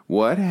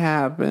 What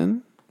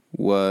happened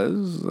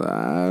was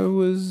I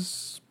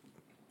was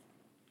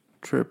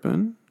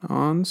tripping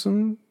on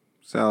some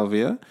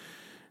salvia,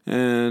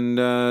 and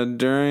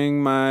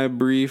during my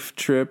brief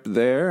trip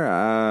there,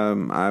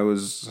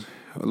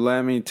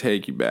 let me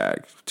take you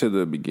back to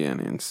the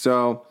beginning.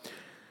 So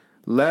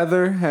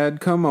Leather had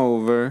come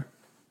over,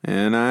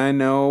 and I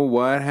know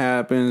what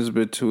happens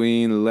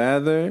between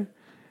Leather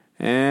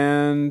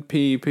and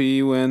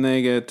PP when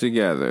they get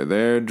together.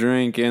 They're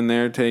drinking,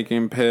 they're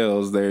taking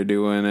pills, they're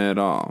doing it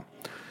all.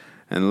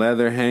 And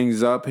Leather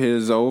hangs up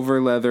his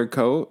over leather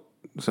coat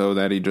so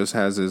that he just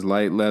has his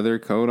light leather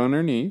coat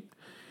underneath.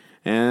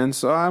 And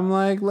so I'm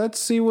like, let's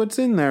see what's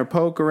in there,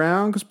 poke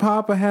around, because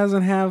Papa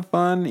hasn't had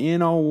fun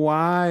in a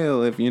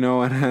while, if you know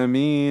what I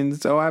mean.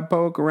 So I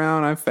poke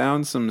around, I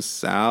found some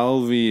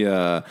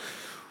salvia.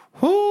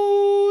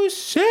 Oh,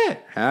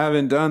 shit.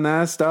 Haven't done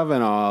that stuff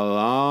in a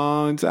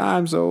long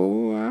time,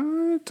 so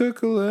I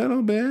took a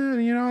little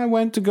bit. I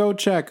went to go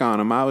check on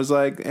him. I was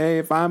like, hey,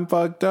 if I'm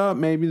fucked up,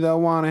 maybe they'll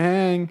want to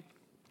hang.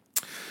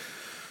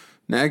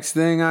 Next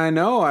thing I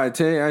know, I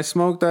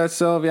smoke that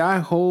salvia, I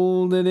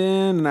hold it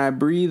in, and I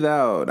breathe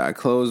out. I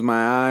close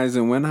my eyes,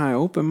 and when I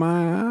open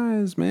my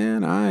eyes,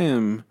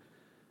 man,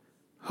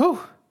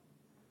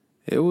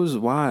 it was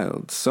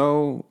wild.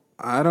 So,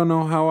 I don't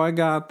know how I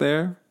got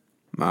there.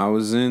 I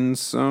was in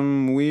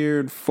some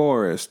weird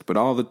forest, but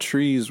all the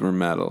trees were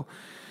metal.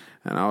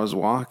 And I was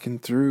walking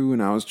through,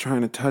 and I was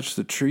trying to touch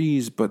the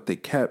trees, but they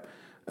kept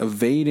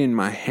evading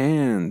my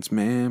hands,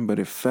 man. But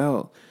it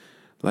felt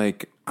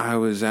like I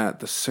was at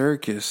the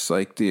circus,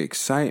 like the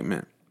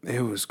excitement.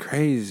 It was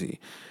crazy.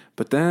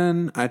 But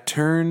then I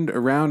turned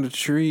around a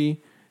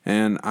tree,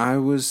 and I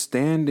was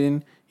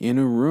standing in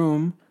a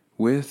room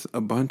with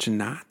a bunch of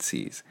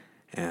Nazis.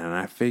 And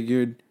I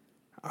figured,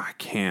 I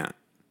can't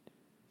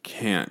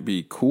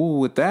be cool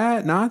with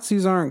that.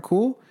 Nazis aren't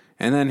cool.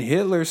 And then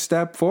Hitler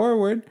stepped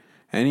forward,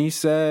 and he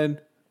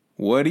said,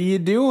 what are you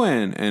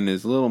doing? And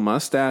his little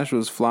mustache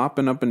was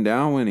flopping up and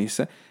down when he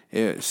said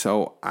it.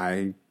 So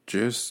I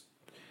just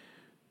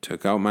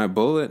took out my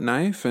bullet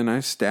knife and I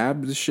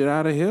stabbed the shit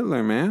out of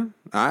Hitler, man.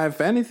 If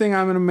anything,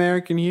 I'm an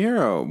American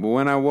hero. But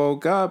when I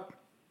woke up,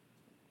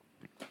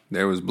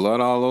 there was blood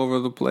all over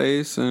the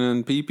place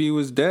and PP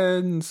was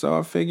dead. And so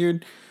I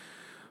figured,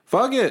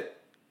 fuck it.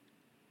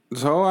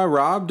 So I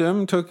robbed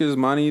him, took his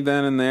money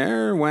then and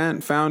there,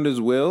 went, found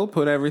his will,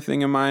 put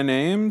everything in my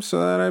name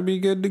so that I'd be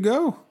good to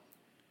go.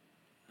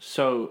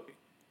 So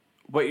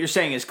what you're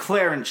saying is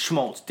Clarence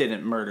Schmaltz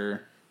didn't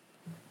murder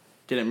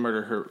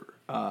her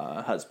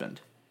husband.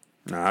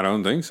 I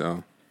don't think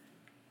so.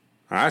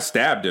 I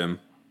stabbed him.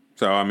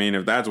 So, I mean,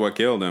 if that's what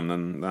killed him,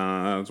 then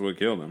that's what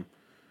killed him.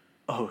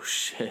 Oh,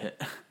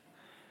 shit.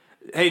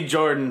 Hey,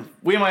 Jordan,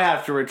 we might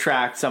have to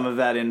retract some of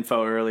that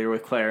info earlier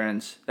with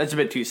Clarence. That's a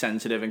bit too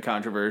sensitive and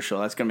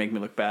controversial. That's going to make me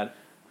look bad.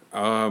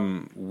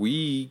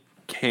 We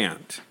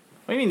can't.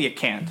 What do you mean you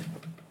can't?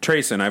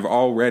 Trayson,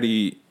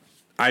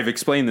 I've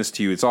explained this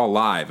to you. It's all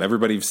live.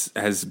 Everybody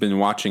has been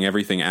watching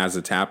everything as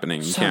it's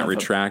happening. You can't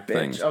retract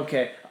things.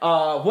 Okay.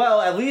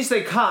 Well, at least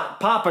they caught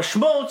Papa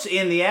Schmaltz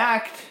in the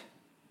act.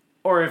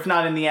 Or if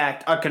not in the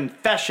act, a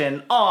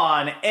confession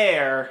on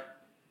air.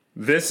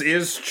 This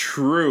is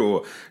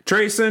true.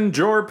 Trayson,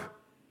 Jorp,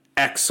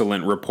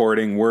 excellent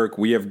reporting work.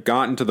 We have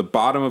gotten to the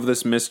bottom of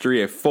this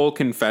mystery, a full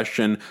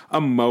confession, a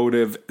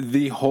motive,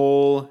 the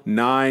whole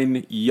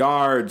 9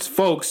 yards.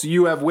 Folks,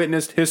 you have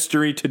witnessed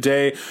history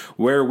today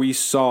where we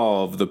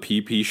solve the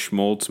PP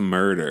Schmaltz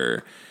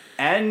murder.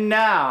 And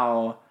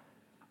now,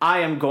 I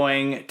am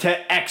going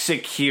to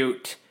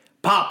execute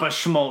Papa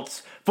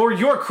Schmaltz for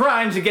your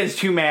crimes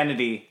against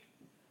humanity.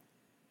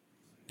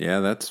 Yeah,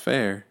 that's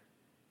fair.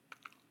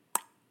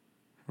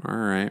 All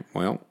right,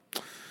 well,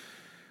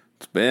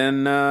 it's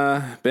been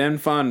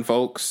fun,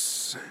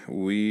 folks.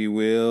 We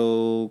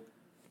will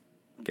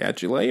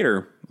catch you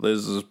later.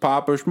 This is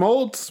Papa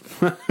Schmaltz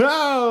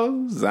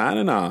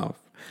signing off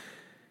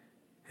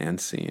and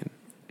seeing.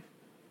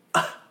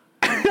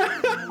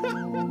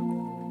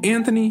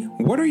 Anthony,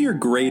 what are your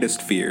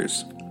greatest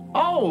fears?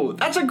 Oh,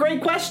 that's a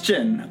great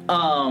question.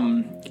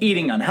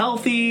 Eating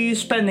unhealthy,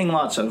 spending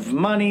lots of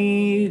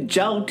money,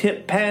 gel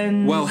tip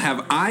pens. Well,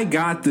 have I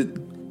got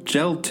the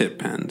gel tip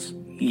pens?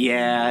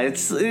 Yeah,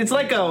 it's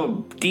like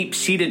a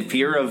deep-seated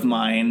fear of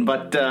mine,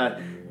 but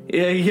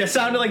you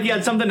sounded like you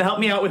had something to help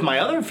me out with my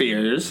other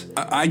fears.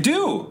 I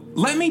do.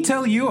 Let me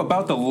tell you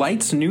about the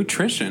Lights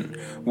Nutrition,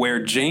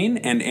 where Jane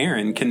and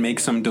Aaron can make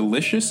some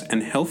delicious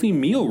and healthy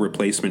meal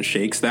replacement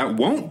shakes that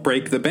won't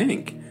break the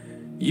bank.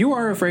 You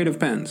are afraid of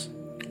pens.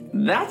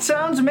 That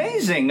sounds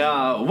amazing.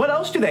 What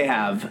else do they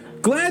have?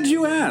 Glad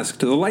you asked.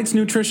 The Lights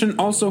Nutrition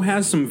also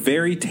has some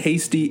very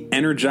tasty,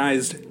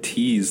 energized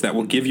teas that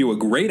will give you a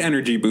great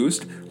energy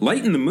boost,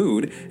 lighten the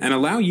mood, and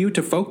allow you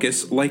to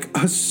focus like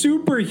a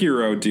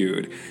superhero,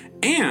 dude.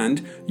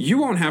 And you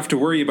won't have to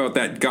worry about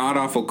that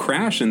god-awful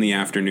crash in the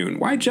afternoon.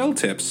 Why gel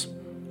tips?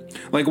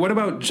 Like, what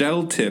about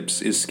gel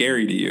tips is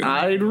scary to you?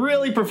 I'd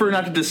really prefer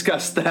not to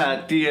discuss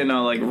that,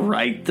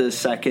 right this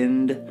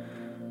second.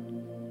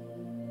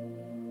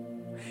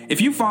 If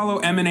you follow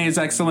M&A's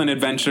Excellent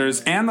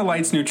Adventures and the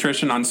Lights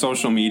Nutrition on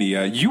social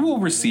media, you will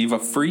receive a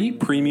free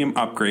premium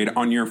upgrade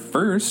on your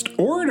first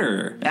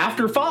order.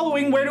 After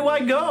following, where do I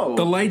go?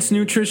 The Lights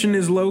Nutrition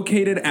is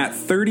located at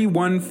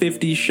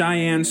 3150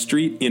 Cheyenne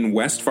Street in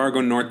West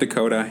Fargo, North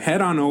Dakota. Head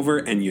on over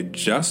and you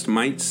just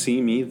might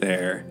see me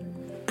there.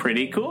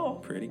 Pretty cool.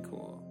 Pretty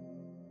cool.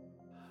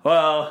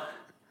 Well,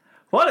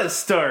 what a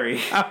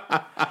story.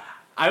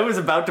 I was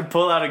about to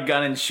pull out a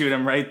gun and shoot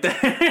him right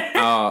there.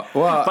 Well,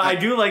 but I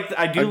do like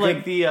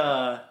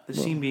the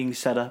scene being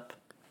set up.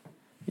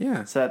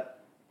 Yeah. So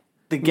that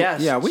the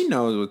guests. Yeah, we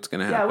know what's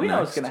going to happen. Yeah, we know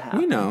next. what's going to happen.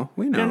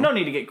 We know. No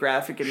need to get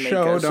graphic and make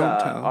Show, us don't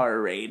tell.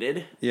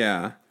 R-rated.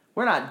 Yeah.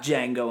 We're not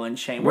Django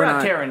Unchained. We're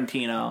not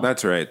Tarantino.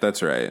 That's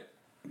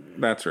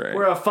right.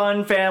 We're a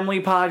fun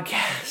family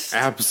podcast.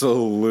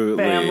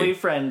 Absolutely.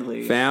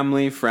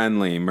 Family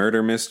friendly.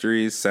 Murder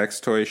mysteries, sex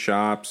toy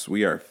shops.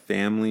 We are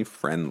family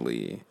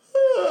friendly.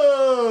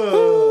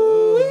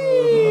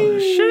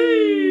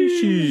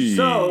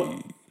 So,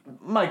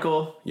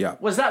 Michael. Yeah.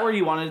 Was that where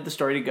you wanted the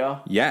story to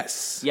go?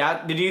 Yes.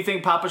 Yeah. Did you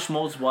think Papa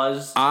Schmaltz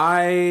was?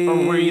 I Or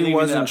were you leaving it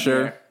up wasn't in the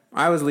sure. air?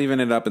 I was leaving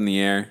it up in the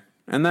air.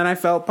 And then I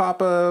felt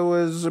Papa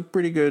was a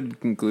pretty good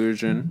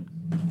conclusion.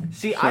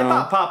 See, I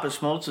thought Papa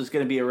Schmaltz was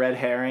going to be a red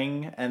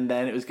herring, and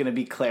then it was going to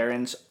be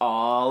Clarence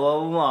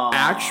all along.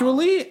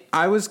 Actually,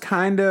 I was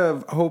kind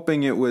of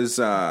hoping it was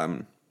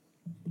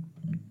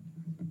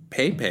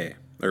Pepe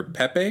or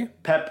Pepe.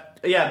 Pepe.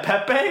 Yeah,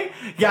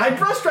 I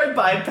brushed right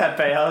by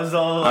Pepe. I was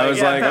all like,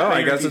 Pepe,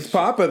 I guess you're it's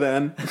Papa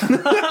then.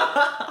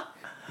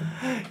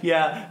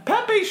 Yeah,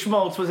 Pepe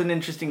Schmaltz was an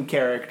interesting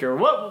character.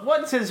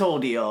 What's his whole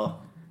deal?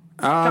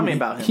 Tell me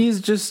about him. He's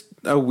just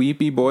a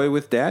weepy boy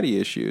with daddy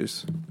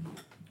issues.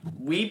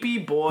 Weepy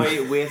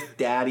boy with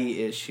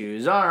daddy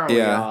issues, aren't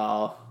we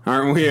all?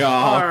 Aren't we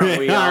all? Aren't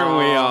we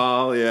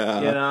all?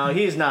 Yeah. You know,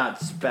 he's not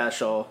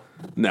special.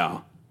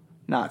 No.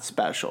 Not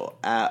special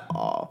at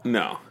all.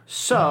 No.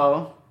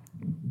 So,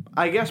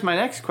 I guess my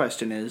next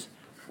question is,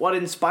 what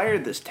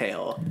inspired this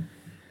tale?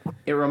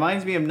 It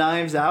reminds me of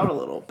Knives Out a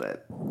little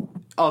bit.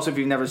 Also, if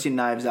you've never seen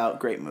Knives Out,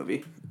 great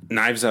movie.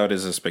 Knives Out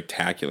is a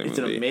spectacular movie. It's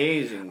an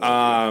amazing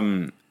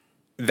movie.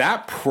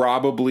 That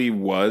probably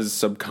was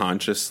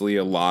subconsciously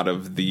a lot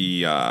of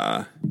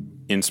the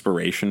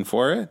inspiration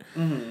for it.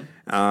 Mm-hmm.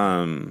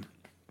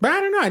 But I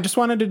don't know. I just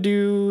wanted to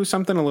do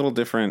something a little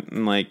different.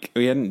 And like,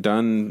 we hadn't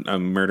done a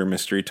murder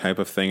mystery type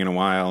of thing in a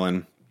while.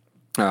 And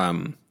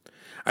I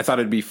thought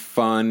it'd be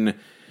fun.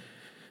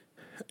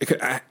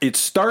 It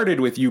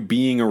started with you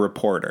being a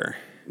reporter.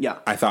 Yeah.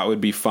 I thought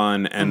would be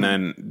fun. And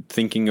then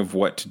thinking of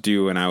what to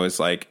do. And I was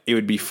like, it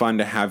would be fun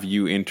to have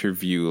you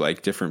interview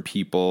like different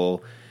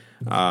people.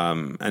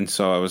 And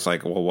so I was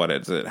like, well, what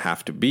does it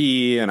have to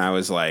be? And I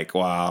was like,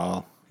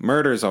 well,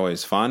 murder's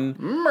always fun.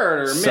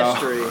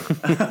 Mystery.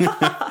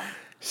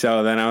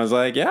 So then I was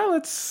like, yeah,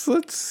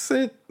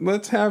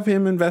 let's have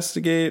him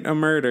investigate a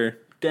murder.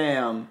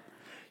 Damn.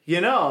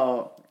 You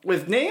know,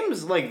 with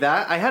names like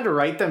that, I had to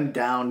write them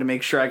down to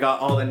make sure I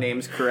got all the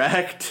names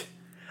correct.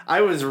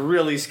 I was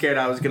really scared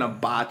I was going to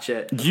botch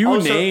it.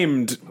 You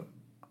named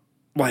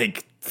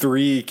like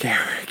 3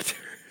 characters.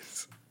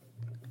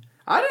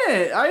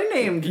 I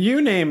named...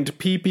 You named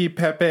Pee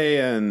Pepe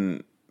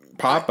and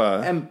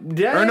Papa. I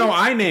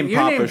named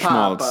Papa named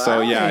Schmaltz. Papa. So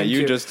I yeah, named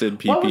you too. just did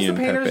Pee What was the and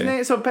painter's Pepe.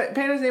 name? So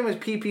painter's name was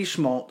P.P.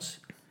 Schmaltz.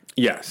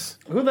 Yes.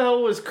 Who the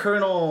hell was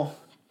Colonel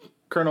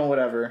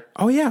whatever?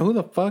 Oh yeah, who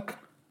the fuck?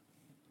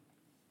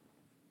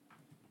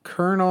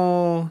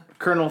 Colonel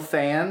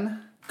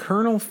Fan?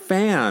 Colonel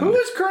Fan. Who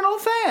was Colonel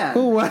Fan?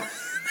 Who was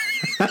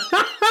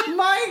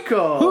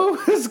Michael.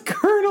 Who was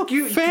Colonel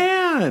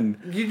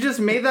Fan? You just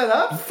made that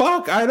up?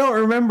 Fuck, I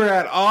don't remember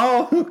at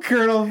all who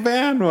Colonel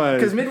Fan was.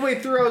 Because midway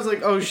through I was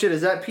like, oh shit,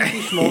 is that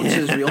P.P.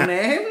 Schmaltz's real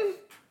name?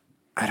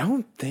 I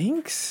don't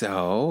think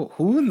so.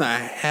 Who in the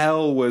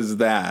hell was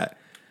that?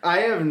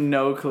 I have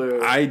no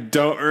clue. I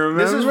don't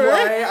remember. This is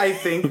why I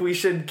think we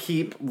should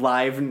keep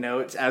live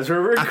notes as we're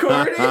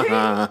recording.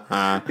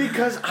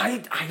 Because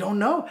I don't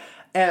know.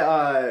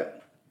 Anne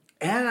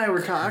and I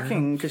were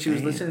talking because she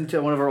was listening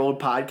to one of our old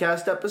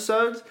podcast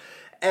episodes.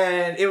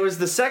 And it was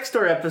the sex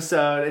store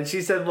episode, and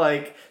she said,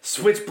 like,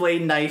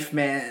 Switchblade Knife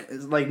Man,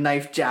 like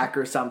Knife Jack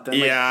or something.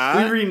 Like,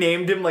 Yeah. we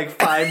renamed him, like,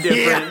 5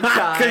 different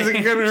times. Because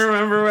I couldn't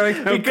remember what I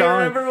kept We couldn't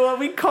calling. remember what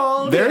we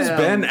called There's him.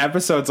 been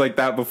episodes like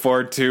that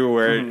before too,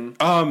 where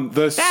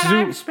the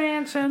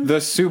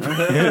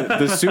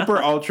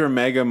super ultra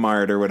mega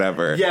mart or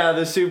whatever. Yeah,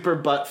 the super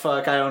butt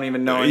fuck. I don't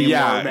even know anymore.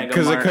 Yeah, Mega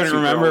because I Mart, couldn't Super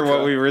remember Ultra.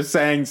 what we were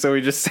saying, so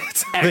we just said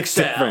something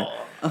XL. different.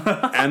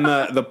 And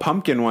the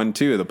pumpkin one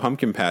too, the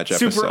pumpkin patch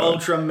episode. Super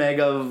ultra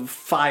mega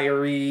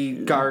fiery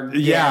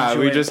gargantuan Yeah,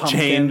 we just pumpkin.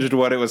 changed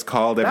what it was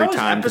called every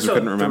time because we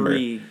couldn't remember.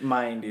 3,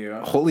 mind you.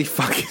 Holy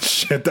fucking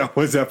shit, that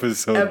was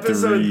episode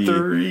Episode 3.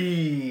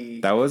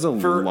 3. That was a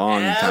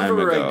long time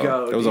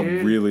ago. That was a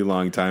dude. really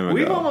long time ago.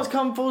 We've almost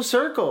come full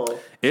circle.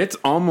 It's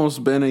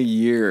almost been a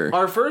year.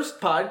 Our first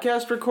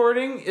podcast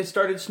recording, it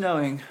started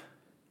snowing.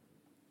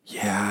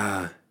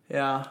 Yeah.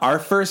 Yeah. Our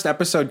first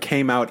episode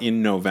came out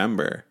in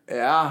November.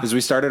 Yeah. Because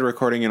we started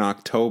recording in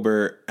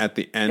October at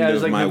the end Yeah, it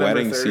was of like my November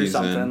wedding 3rd or season.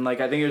 something.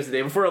 Like, I think it was the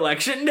day before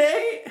Election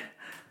Day.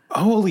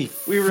 Holy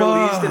We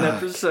released an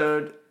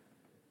episode.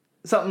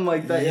 Something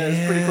like that. Yeah,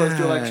 it's pretty close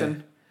to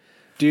election.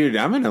 Dude,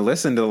 I'm going to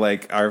listen to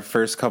like our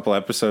first couple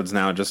episodes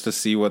now just to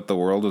see what the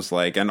world was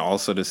like and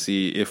also to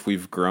see if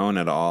we've grown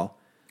at all.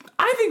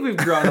 I think we've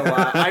grown a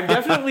lot. I've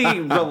definitely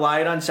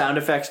relied on sound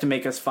effects to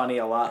make us funny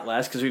a lot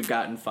less because we've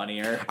gotten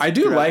funnier. I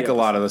do like a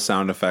lot of the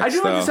sound effects. I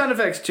do though. like the sound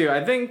effects too.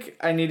 I think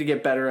I need to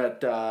get better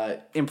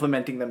at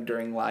implementing them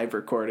during live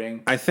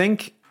recording. I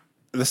think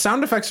the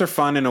sound effects are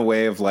fun in a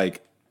way of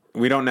like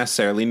we don't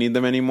necessarily need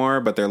them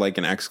anymore, but they're like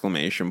an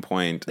exclamation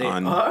point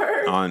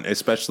on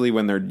especially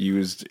when they're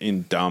used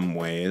in dumb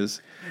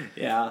ways.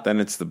 Yeah. Then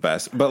it's the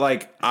best. But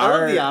like I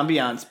love the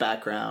ambiance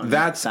background.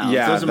 That's sounds.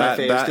 yeah, Those are my that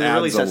faves. It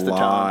really adds sets a the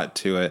lot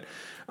tone. to it.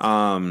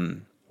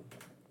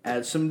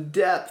 Add some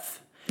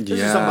depth. This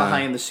is some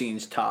behind the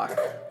scenes talk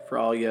for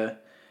all you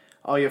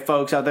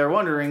folks out there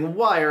wondering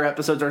why our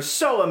episodes are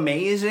so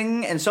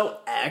amazing and so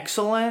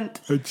excellent.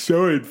 It's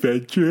so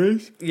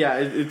adventurous. Yeah,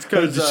 it's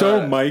because It's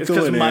so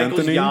Michael and Michael's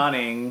Anthony.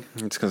 yawning.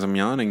 It's because I'm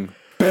yawning,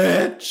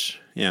 bitch.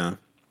 Yeah.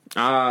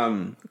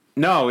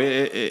 No,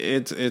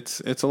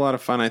 it's a lot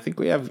of fun. I think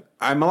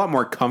I'm a lot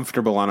more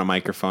comfortable on a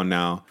microphone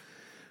now.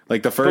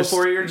 Like the first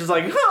Before you're just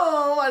like,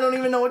 oh, I don't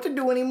even know what to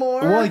do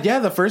anymore. Well, yeah,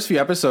 the first few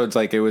episodes,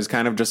 like it was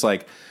kind of just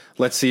like,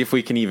 let's see if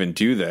we can even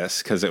do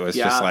this, because it was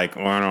just like,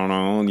 well, I don't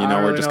know,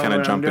 we're really just know kind of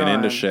what I'm jumping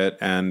into doing. shit,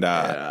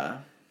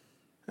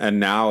 and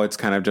now it's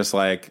kind of just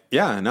like,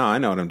 yeah, no, I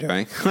know what I'm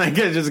doing. Like,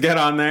 I just get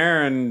on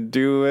there and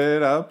do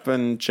it up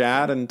and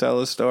chat and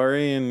tell a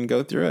story and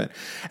go through it.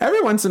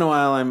 Every once in a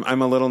while,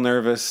 I'm a little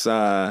nervous,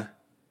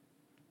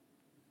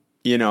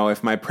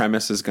 if my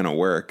premise is going to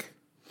work.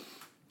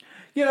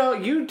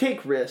 You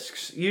take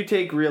risks. You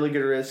take really good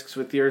risks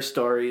with your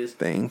stories.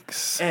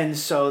 Thanks. And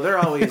so they're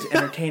always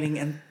entertaining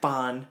and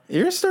fun.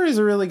 Your stories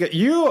are really good.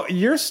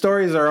 Your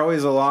stories are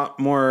always a lot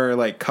more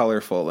like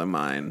colorful than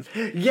mine.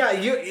 Yeah,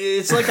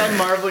 it's like I'm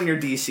Marvel and you're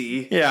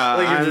DC. Yeah,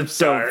 like I'm just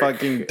so dark.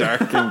 fucking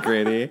dark and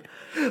gritty.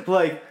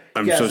 Like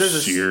I'm yes, so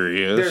there's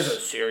serious. There's a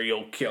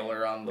serial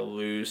killer on the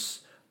loose.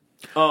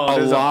 Oh, A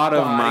there's lot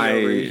of body my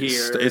over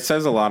here. it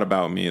says a lot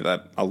about me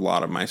that a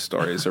lot of my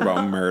stories are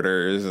about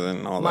murders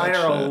and all Mine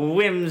that are shit.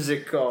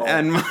 whimsical.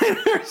 And mine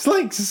are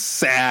like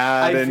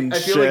sad and I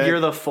feel shit. like you're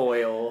the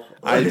foil.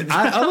 I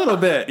a little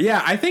bit.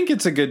 Yeah, I think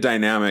it's a good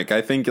dynamic.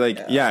 I think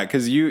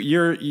because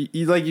you're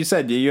like you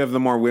said, you have the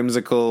more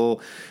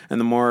whimsical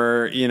and the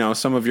more,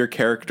 some of your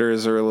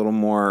characters are a little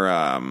more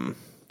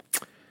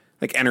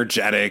like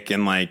energetic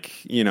and like,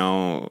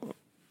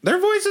 their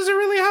voices are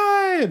really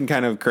high and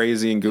kind of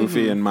crazy and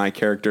goofy, and my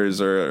characters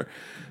are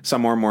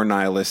some are more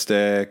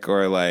nihilistic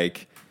or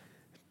like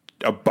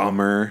a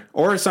bummer.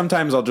 Or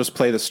sometimes I'll just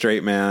play the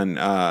straight man.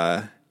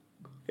 Yeah,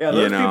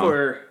 those people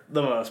are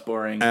the most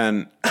boring.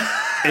 And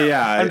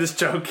yeah, I'm just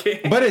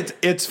joking. but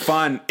it's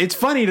fun. It's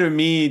funny to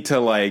me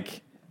to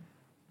like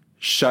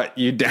shut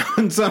you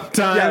down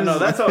sometimes. Yeah, no,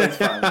 that's always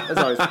fun. That's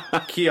always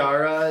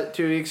Kiara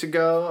 2 weeks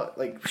ago,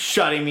 like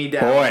shutting me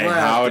down. Boy, left and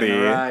howdy.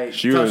 right.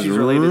 She Tell was she's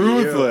related to you.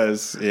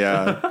 ruthless.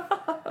 Yeah.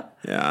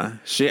 Yeah.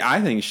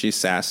 I think she's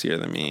sassier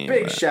than me.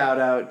 Big but- shout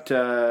out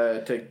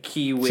to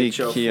Key Witch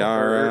 04,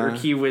 Kiara. or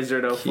Key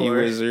Wizard 04. Key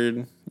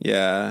Wizard.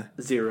 Yeah.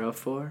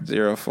 04.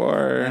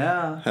 04.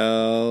 Yeah.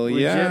 Hell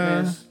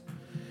yeah. Legitness.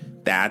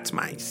 That's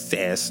my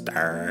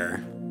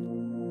sister.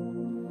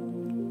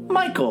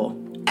 Michael,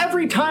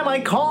 every time I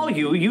call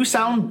you, you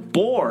sound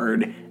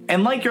bored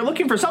and like you're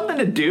looking for something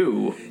to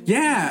do.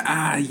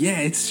 Yeah,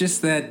 it's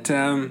just that,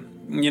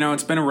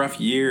 it's been a rough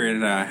year.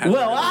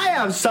 Well, I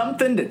have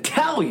something to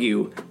tell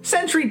you.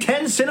 Century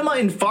 10 Cinema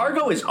in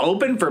Fargo is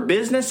open for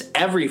business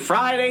every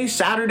Friday,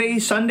 Saturday,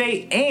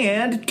 Sunday,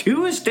 and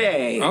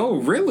Tuesday. Oh,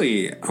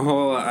 really?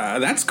 Well,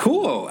 that's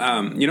cool.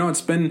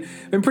 It's been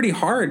pretty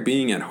hard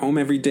being at home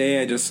every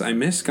day. I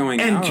miss going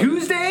And out.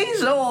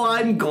 Tuesdays? Oh,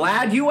 I'm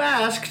glad you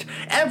asked.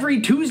 Every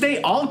Tuesday,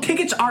 all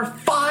tickets are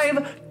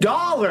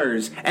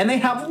 $5, and they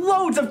have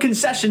loads of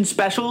concession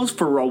specials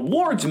for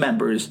rewards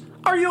members.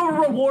 Are you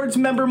a rewards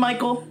member,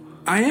 Michael?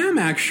 I am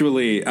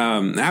actually.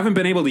 I haven't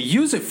been able to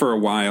use it for a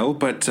while,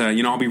 but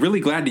I'll be really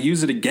glad to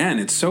use it again.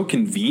 It's so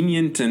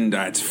convenient and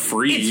it's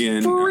free.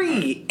 It's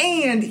free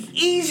and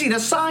easy to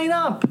sign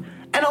up,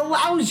 and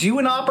allows you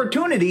an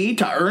opportunity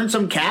to earn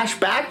some cash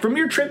back from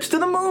your trips to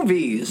the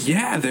movies.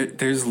 Yeah,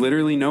 there's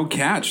literally no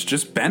catch,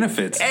 just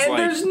benefits. It's And like,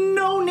 there's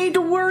no need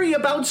to worry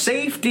about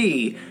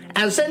safety,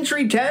 as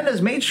Century 10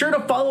 has made sure to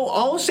follow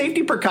all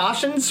safety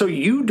precautions so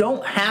you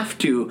don't have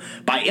to,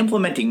 by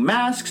implementing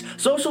masks,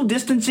 social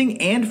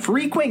distancing, and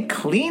frequent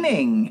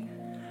cleaning.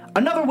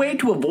 Another way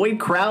to avoid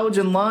crowds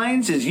and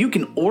lines is you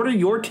can order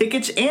your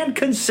tickets and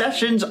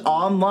concessions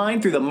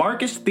online through the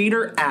Marcus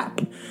Theater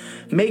app,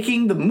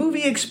 making the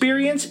movie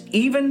experience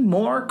even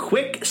more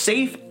quick,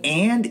 safe,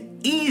 and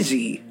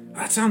easy.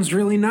 that sounds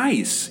really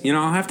nice.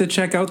 I'll have to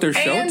check out their show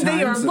And times.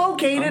 they are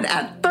located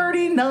at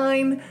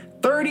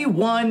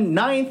 3931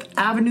 9th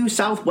Avenue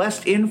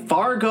Southwest in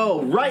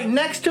Fargo, right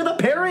next to the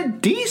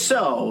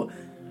Paradiso.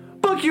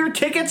 Book your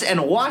tickets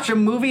and watch a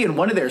movie in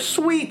one of their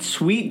sweet,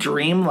 sweet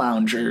dream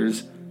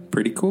loungers.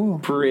 Pretty cool.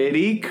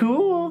 Pretty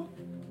cool.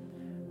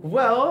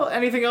 Well,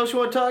 anything else you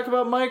want to talk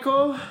about,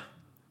 Michael?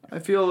 I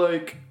feel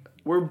like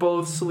we're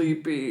both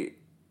sleepy.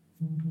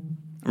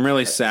 I'm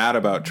really sad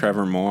about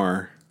Trevor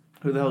Moore.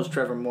 Who the hell's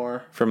Trevor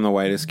Moore? From The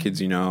Whitest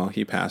Kids You Know.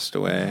 He passed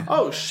away.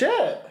 Oh,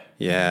 shit.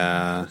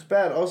 Yeah. It's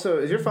bad. Also,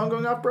 is your phone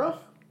going off, bro?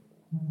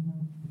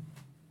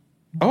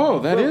 Oh,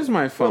 that is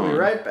my phone. We'll be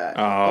right back.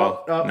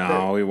 Oh, no,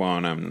 there. we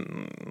won't.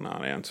 I'm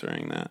not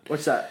answering that.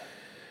 What's that?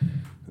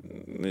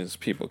 These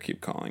people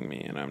keep calling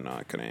me, and I'm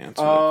not going to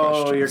answer Oh, their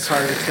questions. your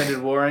car's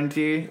extended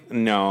warranty?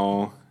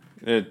 No.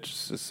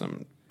 It's just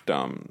some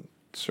dumb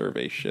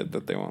survey shit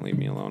that they won't leave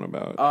me alone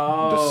about.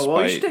 Oh,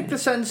 well, you should take the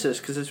census,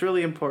 because it's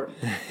really important.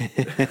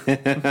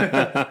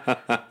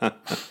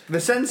 The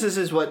census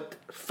is what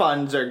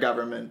funds our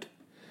government.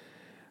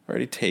 I've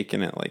already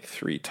taken it like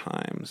 3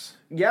 times.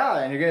 Yeah,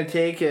 and you're going to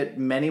take it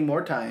many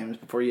more times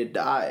before you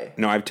die.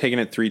 No, I've taken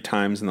it 3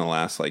 times in the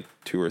last like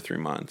 2 or 3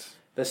 months.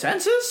 The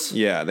census?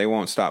 Yeah, they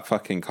won't stop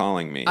fucking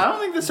calling me. I don't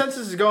think the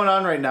census is going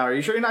on right now. Are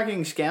you sure you're not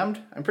getting scammed?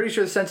 I'm pretty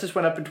sure the census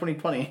went up in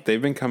 2020.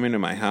 They've been coming to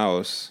my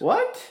house.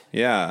 What?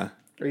 Yeah,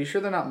 Are you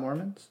sure they're not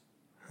Mormons?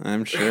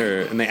 I'm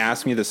sure. And they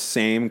ask me the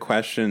same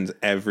questions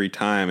every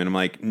time. And I'm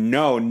like,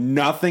 no,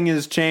 nothing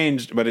has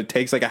changed. But it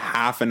takes like a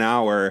half an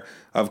hour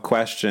of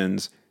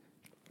questions.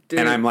 Dude,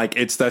 And I'm like,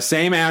 it's the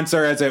same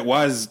answer as it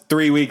was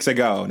 3 weeks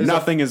ago.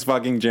 Nothing has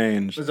fucking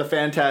changed. there's a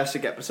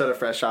fantastic episode of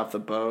Fresh Off the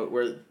Boat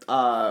where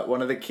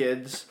one of the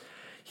kids,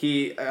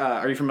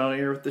 are you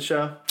familiar with the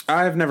show?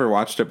 I've never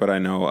watched it, but I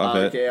know of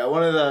it. Okay,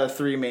 one of the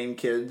 3 main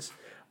kids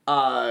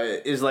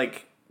is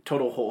like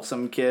total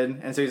wholesome kid,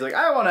 and so he's like,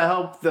 I want to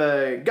help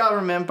the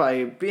government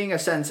by being a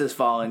census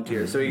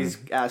volunteer. So he's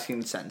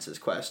asking census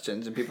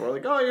questions, and people are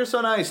like, oh, you're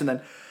so nice. And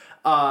then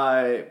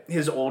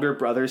his older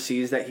brother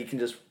sees that he can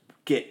just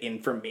get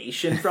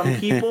information from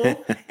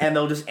people, and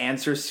they'll just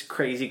answer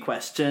crazy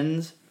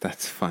questions.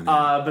 That's funny.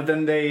 But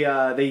then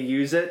they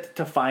use it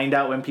to find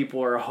out when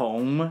people are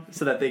home,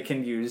 so that they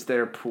can use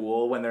their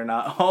pool when they're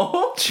not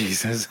home.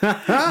 Jesus.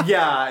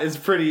 Yeah,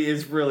 it's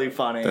really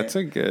funny. That's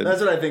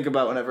That's what I think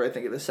about whenever I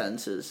think of the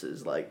census.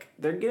 Is like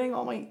they're getting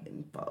all my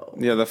info.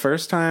 Yeah, the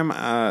first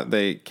time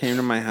they came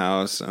to my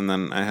house, and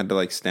then I had to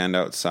like stand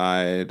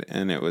outside,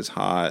 and it was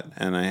hot,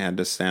 and I had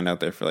to stand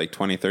out there for like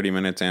 20, 30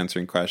 minutes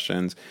answering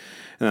questions.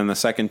 And then the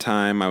second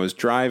time I was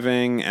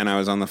driving, and I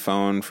was on the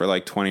phone for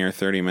like 20 or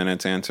 30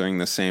 minutes answering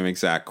the same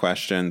exact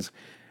questions.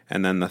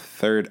 And then the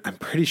third, I'm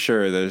pretty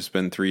sure there's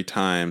been 3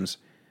 times,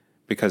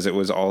 because it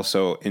was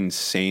also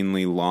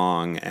insanely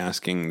long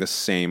asking the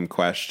same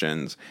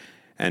questions.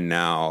 And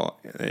now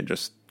they're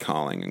just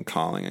calling and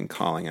calling and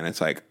calling. And it's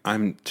like,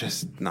 I'm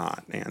just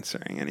not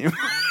answering anymore.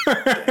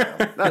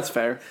 That's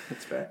fair.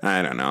 That's fair.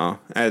 I don't know.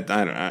 I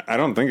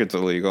don't think it's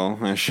illegal.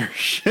 I sure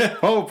shit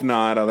hope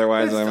not.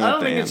 Otherwise, I I won't.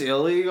 don't think it's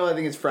illegal. I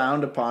think it's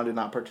frowned upon to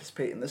not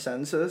participate in the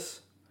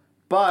census.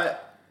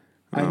 But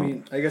I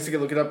mean, I guess I could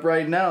look it up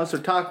right now. So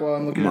talk while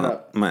I'm looking it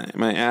up.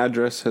 My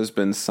address has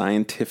been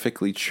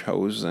scientifically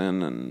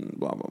chosen, and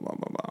blah blah blah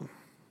blah blah.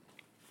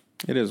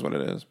 It is what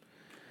it is.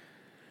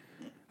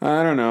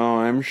 I don't know.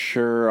 I'm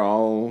sure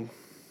I'll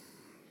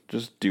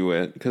just do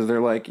it, because they're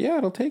like, yeah,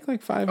 it'll take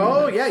like 5 minutes.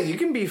 Oh yeah, you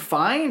can be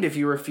fined if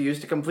you refuse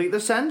to complete the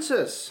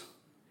census.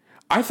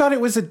 I thought it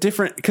was a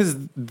different,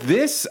 because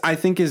this I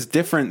think is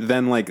different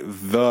than like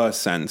the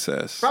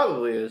census.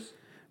 Probably is.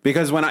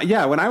 Because when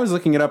I was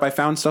looking it up, I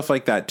found stuff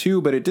like that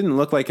too, but it didn't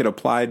look like it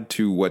applied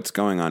to what's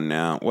going on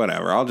now.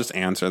 Whatever. I'll just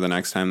answer the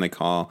next time they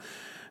call.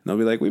 And they'll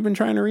be like, we've been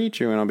trying to reach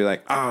you. And I'll be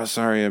like, oh,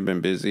 sorry, I've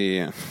been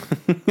busy.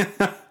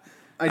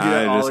 I do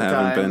that all the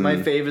haven't time. My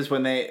fave is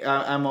when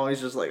I'm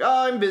always just like,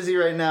 oh, I'm busy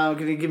right now.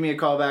 Can you give me a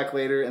call back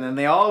later? And then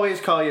they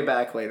always call you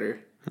back later.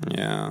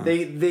 Yeah.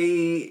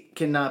 They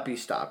cannot be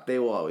stopped. They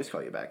will always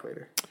call you back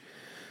later.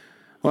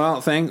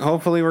 Well,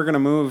 hopefully we're going to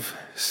move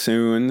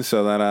soon,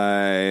 so that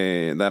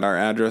our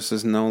address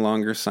is no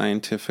longer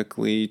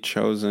scientifically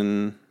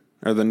chosen,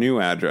 or the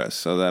new address,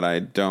 so that I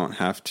don't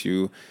have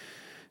to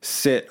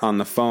sit on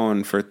the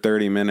phone for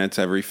 30 minutes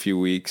every few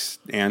weeks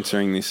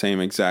answering the same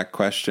exact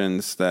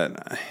questions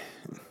that.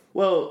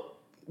 Well,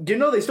 you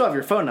know they still have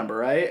your phone number,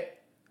 right?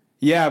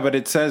 Yeah, but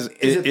it says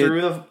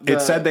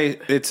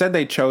it said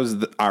they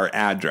chose our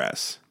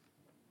address.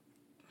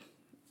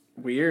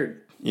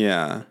 Weird.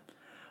 Yeah.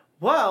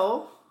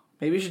 Well,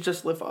 maybe you should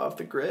just live off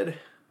the grid.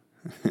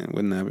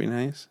 Wouldn't that be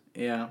nice?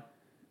 Yeah.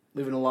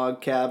 Live in a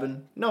log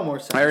cabin. No more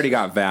census. I already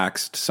got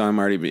vaxxed, so I'm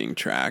already being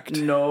tracked.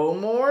 No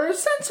more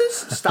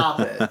census.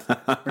 Stop it.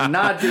 We're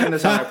not doing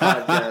this on our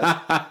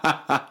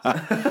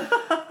podcast.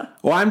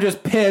 Well, I'm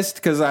just pissed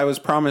because I was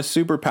promised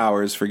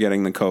superpowers for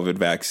getting the COVID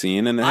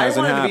vaccine, and it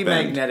hasn't happened. I want to be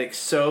magnetic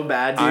so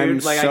bad, dude. I'm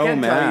like, so I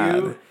can't mad.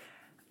 tell you.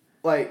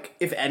 Like,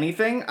 if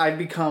anything, I'd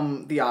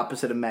become the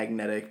opposite of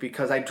magnetic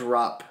because I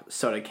drop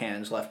soda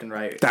cans left and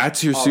right.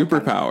 That's your all the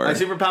time. superpower. My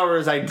superpower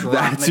is I drop.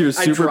 That's your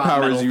I drop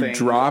superpower is metal you things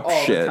drop all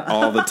the shit time.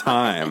 all the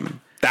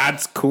time.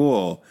 That's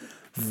cool.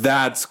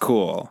 That's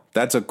cool.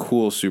 That's a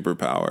cool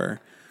superpower.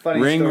 Funny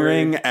ring, story.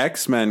 ring,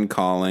 X-Men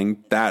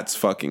calling. That's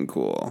fucking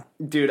cool.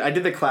 Dude, I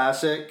did the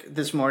classic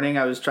this morning.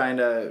 I was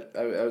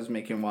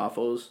making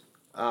waffles.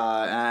 And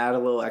I add a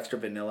little extra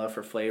vanilla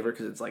for flavor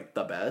because it's like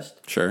the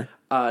best. Sure.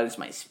 It's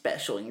my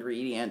special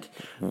ingredient.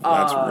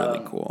 That's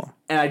really cool.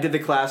 And I did the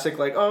classic,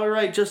 like, all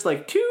right, just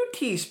like 2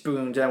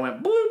 teaspoons. And I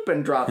went bloop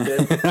and dropped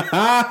it.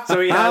 So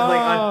we had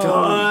like a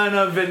ton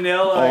of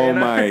vanilla. Oh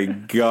my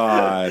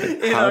God.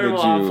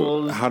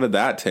 waffles. How did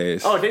that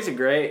taste? Oh, it tasted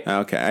great.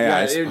 Okay. Yeah,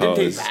 I it suppose. didn't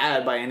taste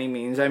bad by any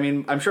means. I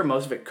mean, I'm sure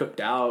most of it cooked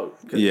out.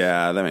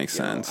 Yeah, that makes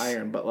sense.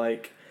 Iron, but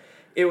like,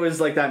 it was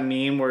like that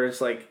meme where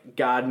it's like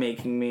God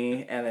making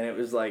me, and then it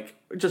was like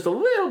just a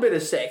little bit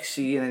of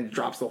sexy, and then it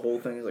drops the whole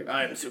thing. It's like,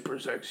 I'm super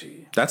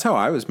sexy. That's how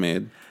I was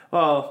made.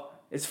 Well,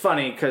 it's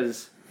funny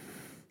because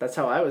that's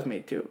how I was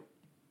made too.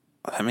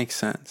 That makes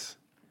sense.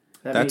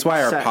 That That's made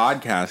why our sex.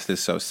 podcast is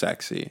so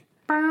sexy.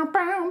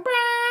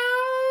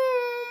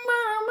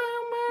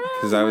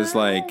 Because I was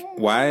like,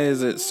 why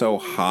is it so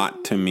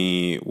hot to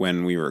me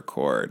when we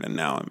record? And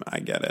now I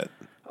get it.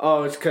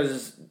 Oh, it's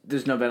because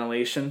there's no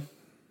ventilation.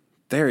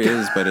 There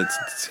is, but it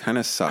kind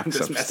of sucks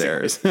just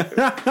upstairs.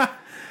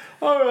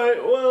 All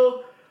right,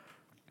 well,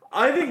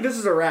 I think this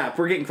is a wrap.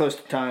 We're getting close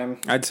to time.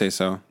 I'd say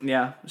so.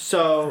 Yeah,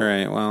 so All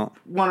right, well,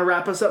 want to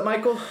wrap us up,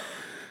 Michael?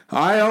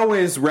 I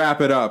always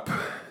wrap it up.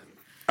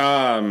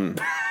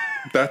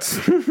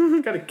 That's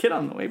Got a kid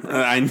on the way, bro.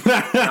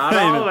 Not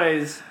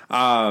always.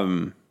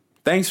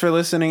 Thanks for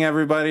listening,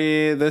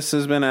 everybody. This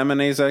has been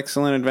M&A's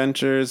Excellent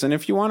Adventures. And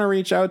if you want to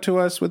reach out to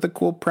us with a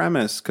cool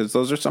premise, because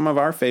those are some of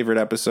our favorite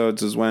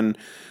episodes, is when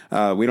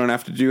we don't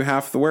have to do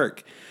half the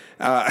work.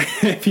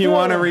 If you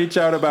want to reach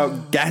out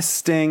about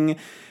guesting,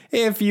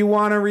 if you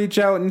want to reach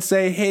out and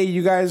say, hey,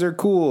 you guys are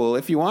cool.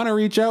 If you want to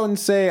reach out and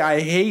say,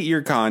 I hate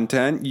your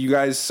content, you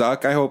guys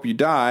suck, I hope you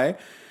die.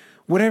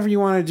 Whatever you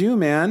want to do,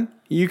 man.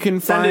 You can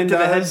find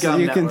us.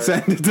 You can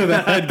send it to the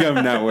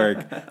HeadGum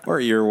Network or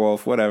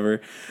Earwolf, whatever.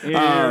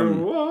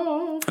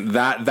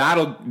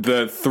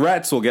 The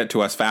threats will get to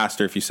us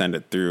faster if you send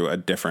it through a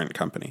different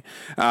company.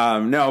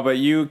 No, but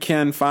you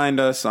can find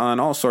us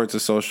on all sorts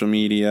of social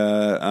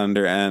media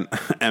under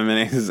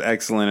M&A's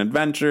Excellent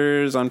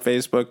Adventures on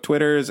Facebook,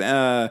 Twitter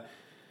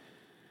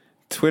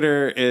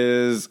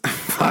is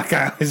fuck.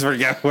 I always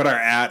forget what our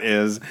 @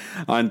 is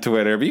on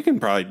Twitter, but you can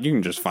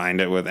just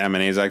find it with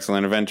M&A's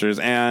Excellent Adventures,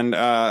 and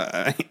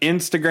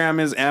Instagram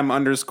is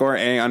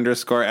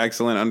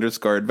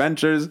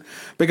M_A_excellent_adventures,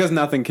 because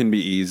nothing can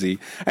be easy.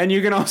 And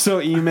you can also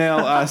email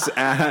us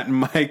at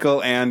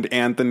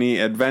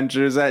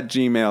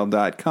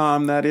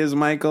michaelandanthonyadventures@gmail.com. That is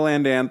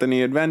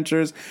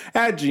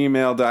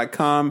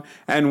michaelandanthonyadventures@gmail.com,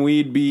 and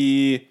we'd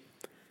be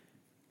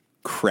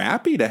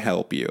crappy to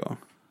help you.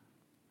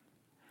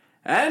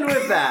 And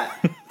with that,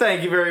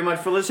 thank you very much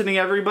for listening,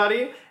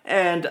 everybody,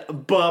 and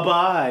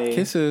bye-bye.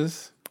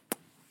 Kisses.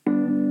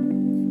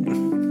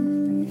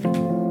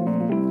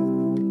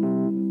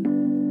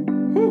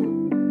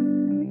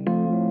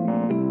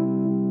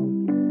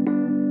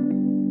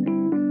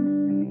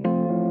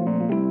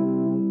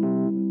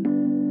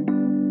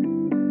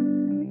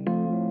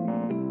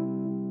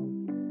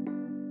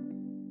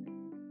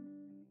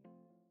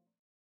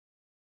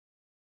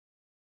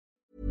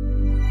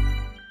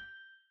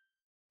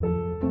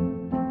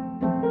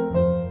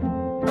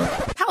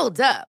 Hold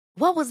up.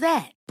 What was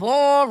that?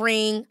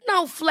 Boring.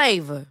 No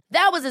flavor.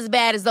 That was as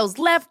bad as those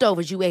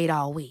leftovers you ate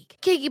all week.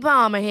 Keke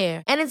Palmer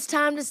here, and it's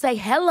time to say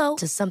hello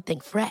to something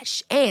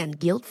fresh and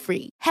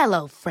guilt-free.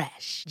 Hello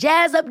Fresh.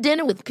 Jazz up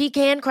dinner with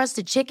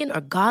pecan-crusted chicken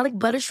or garlic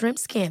butter shrimp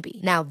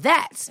scampi. Now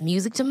that's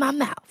music to my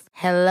mouth.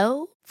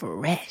 Hello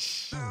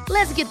Fresh.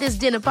 Let's get this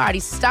dinner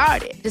party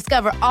started.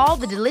 Discover all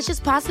the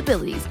delicious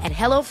possibilities at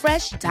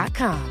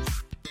HelloFresh.com.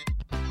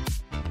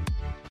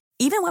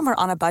 Even when we're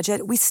on a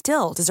budget, we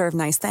still deserve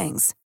nice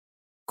things.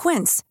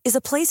 Quince is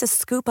a place to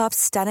scoop up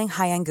stunning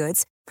high-end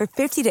goods for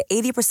 50 to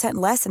 80%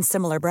 less than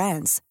similar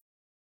brands.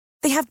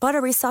 They have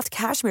buttery soft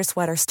cashmere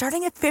sweaters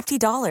starting at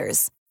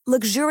 $50,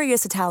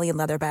 luxurious Italian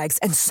leather bags,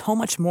 and so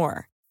much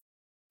more.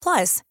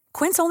 Plus,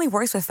 Quince only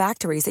works with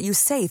factories that use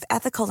safe,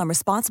 ethical, and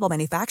responsible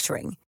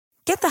manufacturing.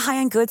 Get the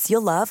high-end goods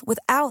you'll love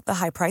without the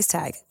high price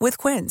tag with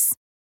Quince.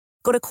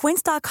 Go to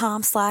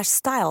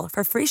quince.com/style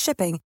for free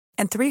shipping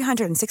and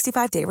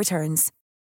 365-day returns.